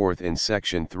set forth in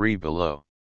Section 3 below.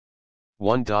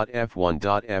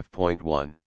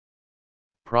 1.f1.f.1.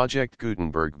 Project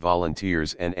Gutenberg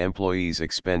volunteers and employees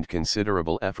expend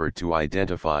considerable effort to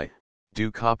identify, do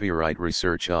copyright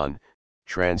research on,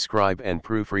 transcribe and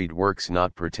proofread works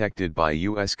not protected by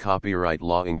U.S. copyright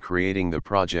law in creating the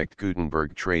Project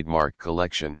Gutenberg trademark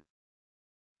collection.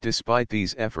 Despite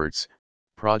these efforts,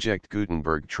 Project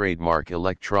Gutenberg trademark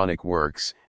electronic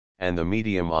works, and the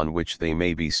medium on which they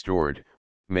may be stored,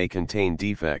 may contain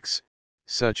defects,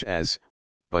 such as,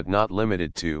 but not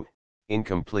limited to,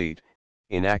 incomplete,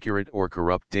 inaccurate or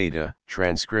corrupt data,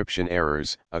 transcription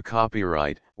errors, a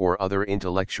copyright or other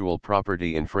intellectual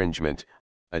property infringement,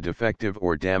 a defective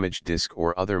or damaged disk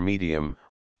or other medium,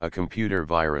 a computer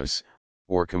virus,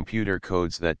 or computer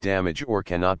codes that damage or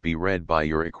cannot be read by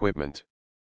your equipment.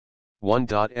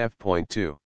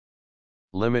 1.f.2.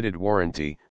 Limited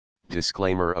warranty,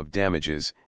 disclaimer of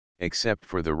damages, except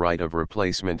for the right of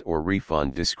replacement or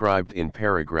refund described in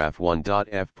paragraph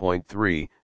 1.f.3,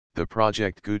 the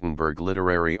Project Gutenberg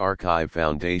Literary Archive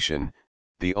Foundation,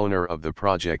 the owner of the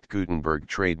Project Gutenberg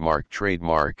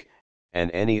trademark, and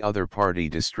any other party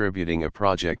distributing a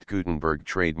Project Gutenberg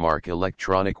trademark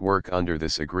electronic work under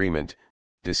this agreement,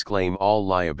 disclaim all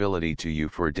liability to you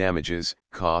for damages,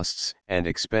 costs, and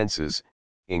expenses,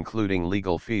 including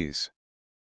legal fees.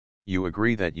 You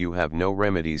agree that you have no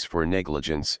remedies for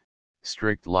negligence,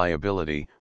 strict liability,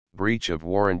 breach of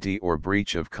warranty or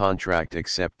breach of contract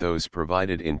except those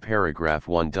provided in paragraph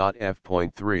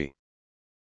 1.f.3.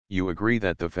 You agree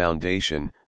that the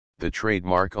Foundation, the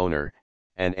trademark owner,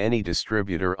 and any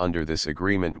distributor under this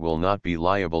agreement will not be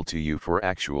liable to you for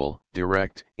actual,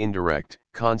 direct, indirect,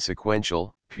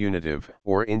 consequential, punitive,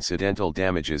 or incidental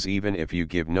damages even if you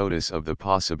give notice of the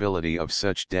possibility of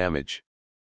such damage.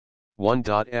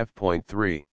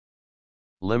 1.f.3.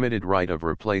 Limited right of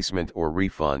replacement or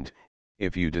refund.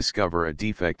 If you discover a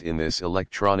defect in this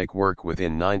electronic work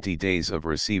within 90 days of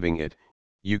receiving it,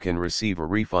 you can receive a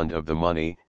refund of the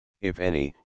money, if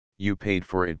any, you paid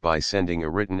for it by sending a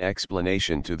written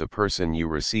explanation to the person you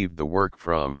received the work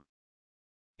from.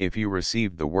 If you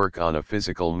received the work on a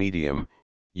physical medium,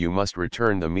 you must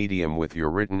return the medium with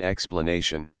your written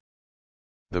explanation.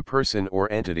 The person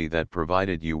or entity that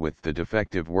provided you with the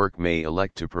defective work may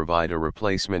elect to provide a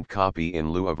replacement copy in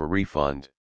lieu of a refund.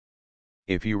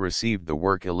 If you received the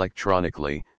work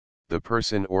electronically, the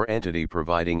person or entity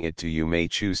providing it to you may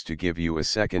choose to give you a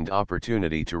second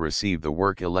opportunity to receive the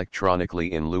work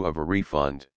electronically in lieu of a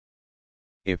refund.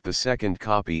 If the second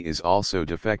copy is also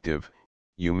defective,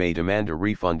 you may demand a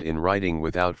refund in writing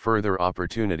without further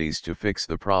opportunities to fix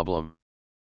the problem.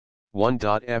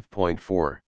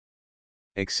 1.f.4.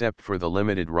 Except for the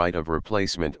limited right of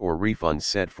replacement or refund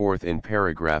set forth in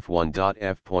paragraph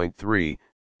 1.f.3,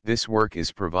 this work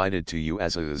is provided to you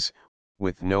as is,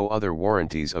 with no other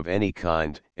warranties of any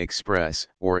kind, express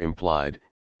or implied,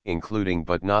 including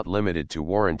but not limited to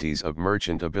warranties of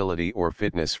merchantability or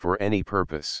fitness for any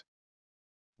purpose.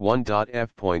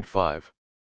 1.f.5.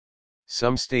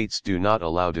 Some states do not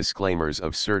allow disclaimers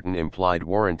of certain implied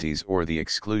warranties or the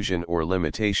exclusion or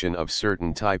limitation of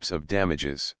certain types of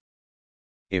damages.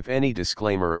 If any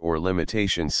disclaimer or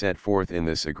limitation set forth in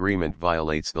this agreement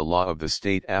violates the law of the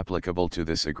state applicable to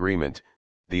this agreement,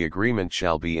 the agreement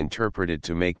shall be interpreted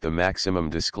to make the maximum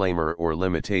disclaimer or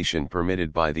limitation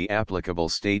permitted by the applicable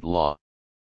state law.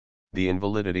 The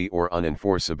invalidity or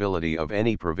unenforceability of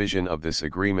any provision of this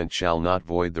agreement shall not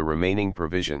void the remaining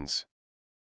provisions.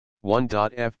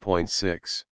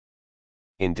 1.f.6.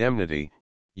 Indemnity.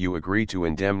 You agree to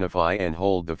indemnify and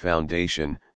hold the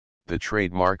Foundation, the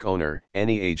trademark owner,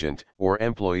 any agent or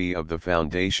employee of the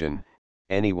Foundation,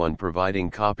 anyone providing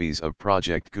copies of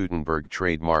Project Gutenberg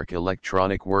trademark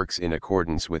electronic works in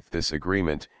accordance with this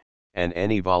agreement, and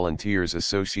any volunteers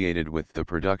associated with the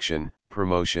production,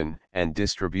 promotion, and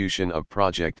distribution of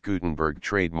Project Gutenberg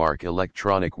trademark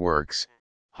electronic works,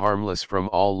 harmless from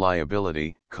all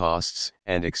liability, costs,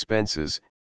 and expenses,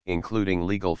 including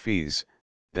legal fees,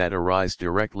 that arise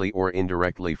directly or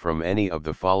indirectly from any of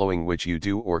the following which you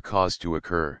do or cause to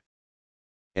occur.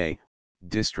 A.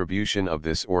 Distribution of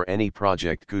this or any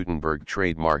Project Gutenberg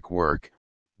trademark work.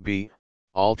 B.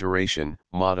 alteration,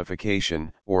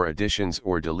 modification, or additions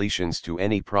or deletions to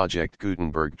any Project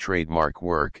Gutenberg trademark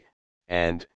work,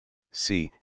 and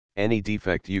c. any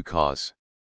defect you cause.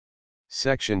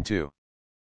 Section 2.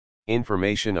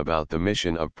 Information about the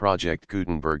mission of Project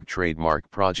Gutenberg trademark.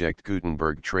 Project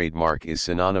Gutenberg trademark is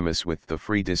synonymous with the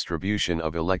free distribution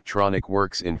of electronic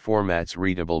works in formats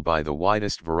readable by the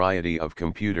widest variety of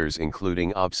computers,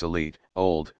 including obsolete,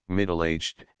 old,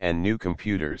 middle-aged, and new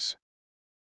computers.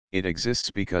 It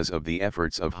exists because of the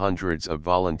efforts of hundreds of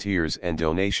volunteers and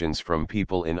donations from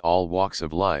people in all walks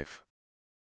of life.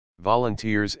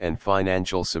 Volunteers and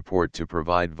financial support to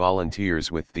provide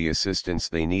volunteers with the assistance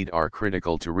they need are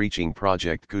critical to reaching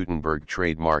Project Gutenberg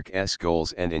trademark's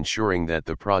goals and ensuring that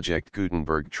the Project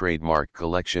Gutenberg trademark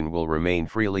collection will remain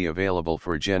freely available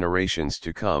for generations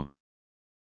to come.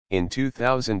 In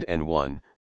 2001,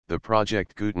 the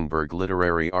Project Gutenberg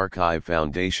Literary Archive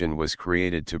Foundation was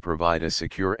created to provide a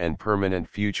secure and permanent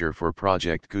future for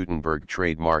Project Gutenberg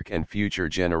trademark and future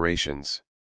generations.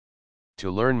 To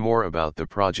learn more about the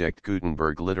Project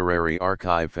Gutenberg Literary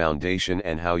Archive Foundation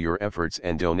and how your efforts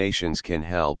and donations can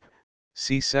help,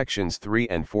 see sections 3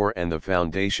 and 4 and the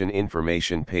Foundation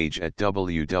information page at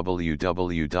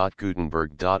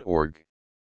www.gutenberg.org.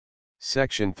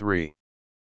 Section 3.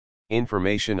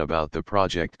 Information about the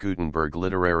Project Gutenberg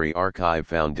Literary Archive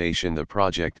Foundation. The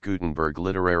Project Gutenberg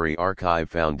Literary Archive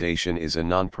Foundation is a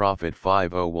non-profit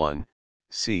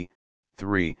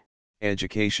 501(c)(3)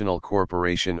 educational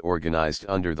corporation organized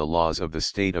under the laws of the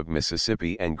state of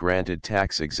Mississippi and granted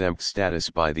tax-exempt status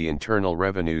by the Internal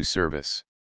Revenue Service.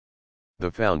 The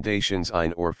foundation's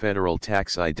IN or federal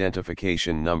tax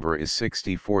identification number is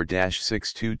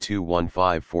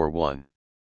 64-6221541.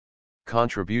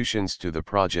 Contributions to the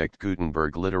Project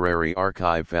Gutenberg Literary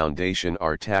Archive Foundation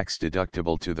are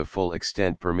tax-deductible to the full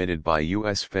extent permitted by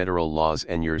U.S. federal laws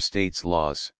and your state's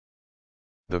laws.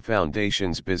 The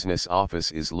Foundation's business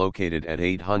office is located at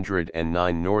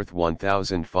 809 North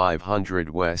 1500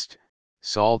 West,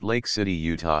 Salt Lake City,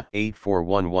 Utah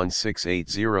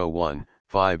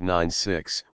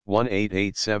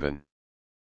 841-16801-596-1887.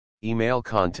 Email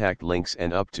contact links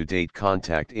and up-to-date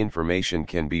contact information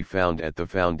can be found at the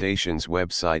Foundation's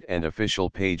website and official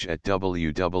page at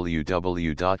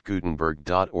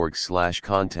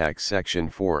www.gutenberg.org/contact. Section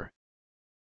 4.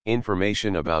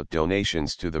 Information about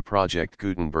donations to the Project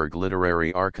Gutenberg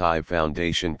Literary Archive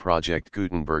Foundation. Project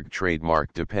Gutenberg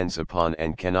trademark depends upon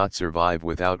and cannot survive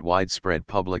without widespread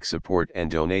public support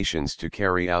and donations to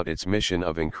carry out its mission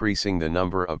of increasing the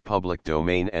number of public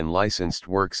domain and licensed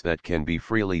works that can be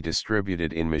freely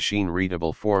distributed in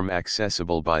machine-readable form,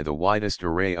 accessible by the widest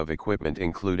array of equipment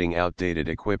including outdated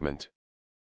equipment.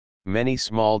 Many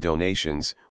small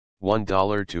donations,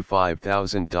 $1 to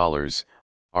 $5,000,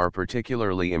 are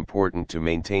particularly important to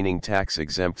maintaining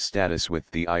tax-exempt status with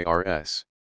the IRS.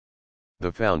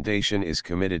 The Foundation is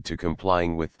committed to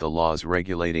complying with the laws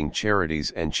regulating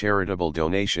charities and charitable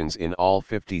donations in all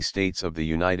 50 states of the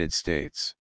United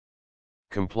States.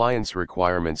 Compliance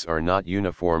requirements are not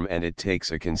uniform and it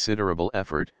takes a considerable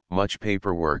effort, much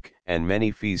paperwork, and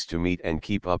many fees to meet and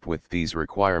keep up with these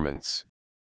requirements.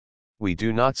 We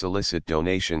do not solicit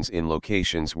donations in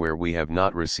locations where we have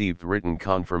not received written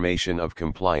confirmation of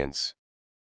compliance.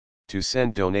 To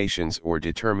send donations or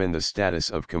determine the status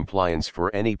of compliance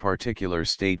for any particular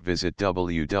state, visit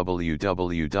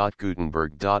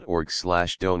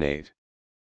www.gutenberg.org/donate.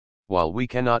 While we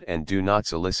cannot and do not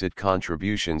solicit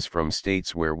contributions from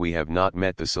states where we have not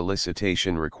met the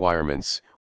solicitation requirements,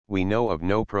 we know of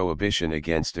no prohibition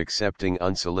against accepting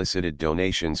unsolicited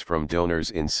donations from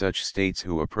donors in such states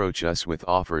who approach us with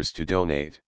offers to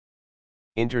donate.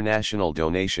 International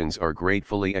donations are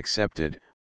gratefully accepted,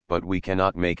 but we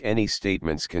cannot make any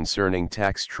statements concerning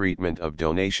tax treatment of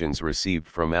donations received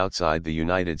from outside the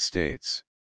United States.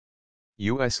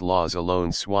 U.S. laws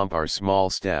alone swamp our small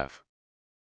staff.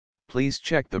 Please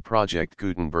check the Project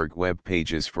Gutenberg web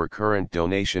pages for current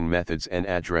donation methods and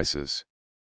addresses.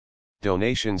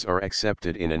 Donations are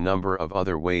accepted in a number of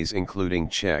other ways, including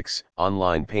checks,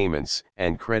 online payments,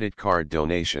 and credit card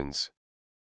donations.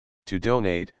 To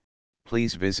donate,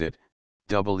 please visit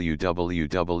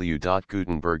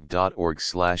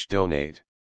www.gutenberg.org/donate.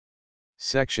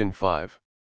 Section 5.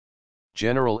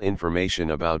 General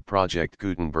information about Project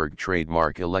Gutenberg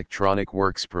trademark electronic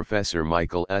works. Professor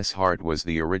Michael S. Hart was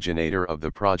the originator of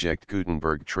the Project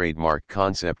Gutenberg trademark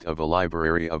concept of a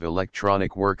library of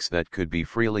electronic works that could be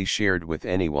freely shared with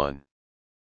anyone.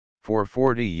 For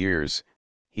 40 years,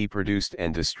 he produced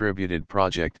and distributed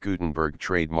Project Gutenberg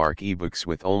trademark ebooks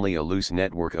with only a loose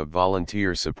network of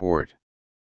volunteer support.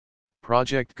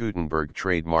 Project Gutenberg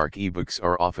trademark ebooks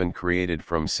are often created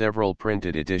from several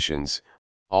printed editions,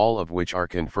 all of which are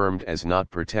confirmed as not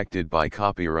protected by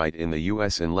copyright in the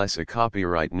US unless a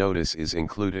copyright notice is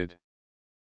included.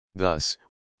 Thus,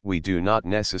 we do not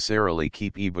necessarily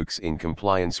keep ebooks in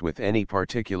compliance with any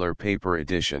particular paper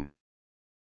edition.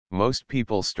 Most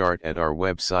people start at our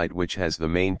website, which has the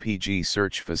main PG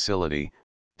search facility,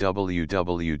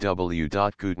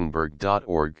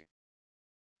 www.gutenberg.org.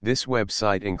 This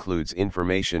website includes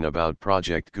information about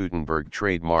Project Gutenberg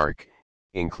trademark,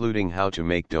 including how to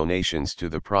make donations to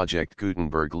the Project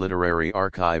Gutenberg Literary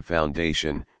Archive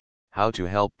Foundation, how to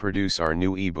help produce our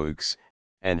new ebooks,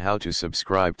 and how to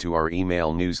subscribe to our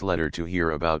email newsletter to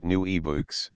hear about new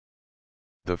ebooks.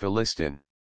 The Philistine.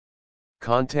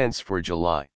 Contents for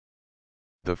July.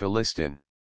 The Philistine.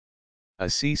 A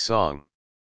sea song.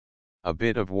 A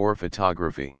bit of war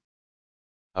photography.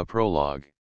 A prologue.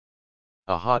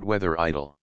 A hot weather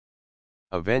idyll.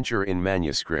 A venture in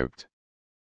manuscript.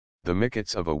 The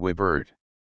mickets of a whibbird.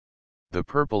 The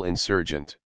purple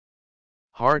insurgent.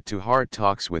 Heart-to-heart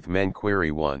talks with men.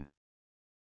 Query 1.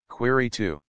 Query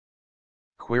 2.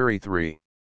 Query 3.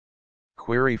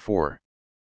 Query 4.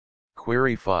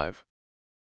 Query 5.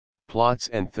 Plots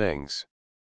and things.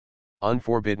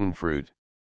 Unforbidden fruit.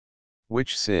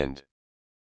 Which sinned?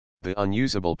 The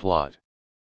unusable plot.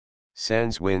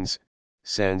 Sans winds,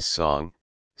 sans song,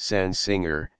 sans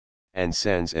singer, and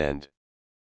sans end.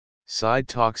 Side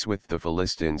talks with the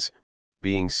Philistines,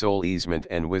 being sole easement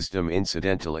and wisdom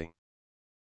incidentally.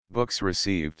 Books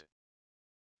received.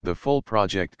 The full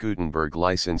Project Gutenberg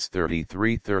license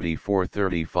 33, 34,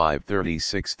 35,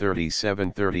 36,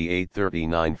 37, 38,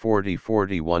 39, 40,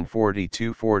 41,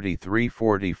 42, 43,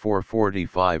 44,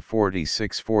 45,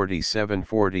 46, 47,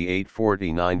 48,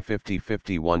 49, 50,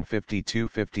 51, 52,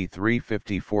 53,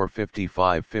 54,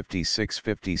 55, 56,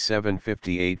 57,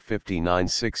 58, 59,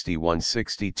 61,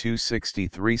 62,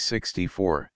 63,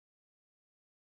 64.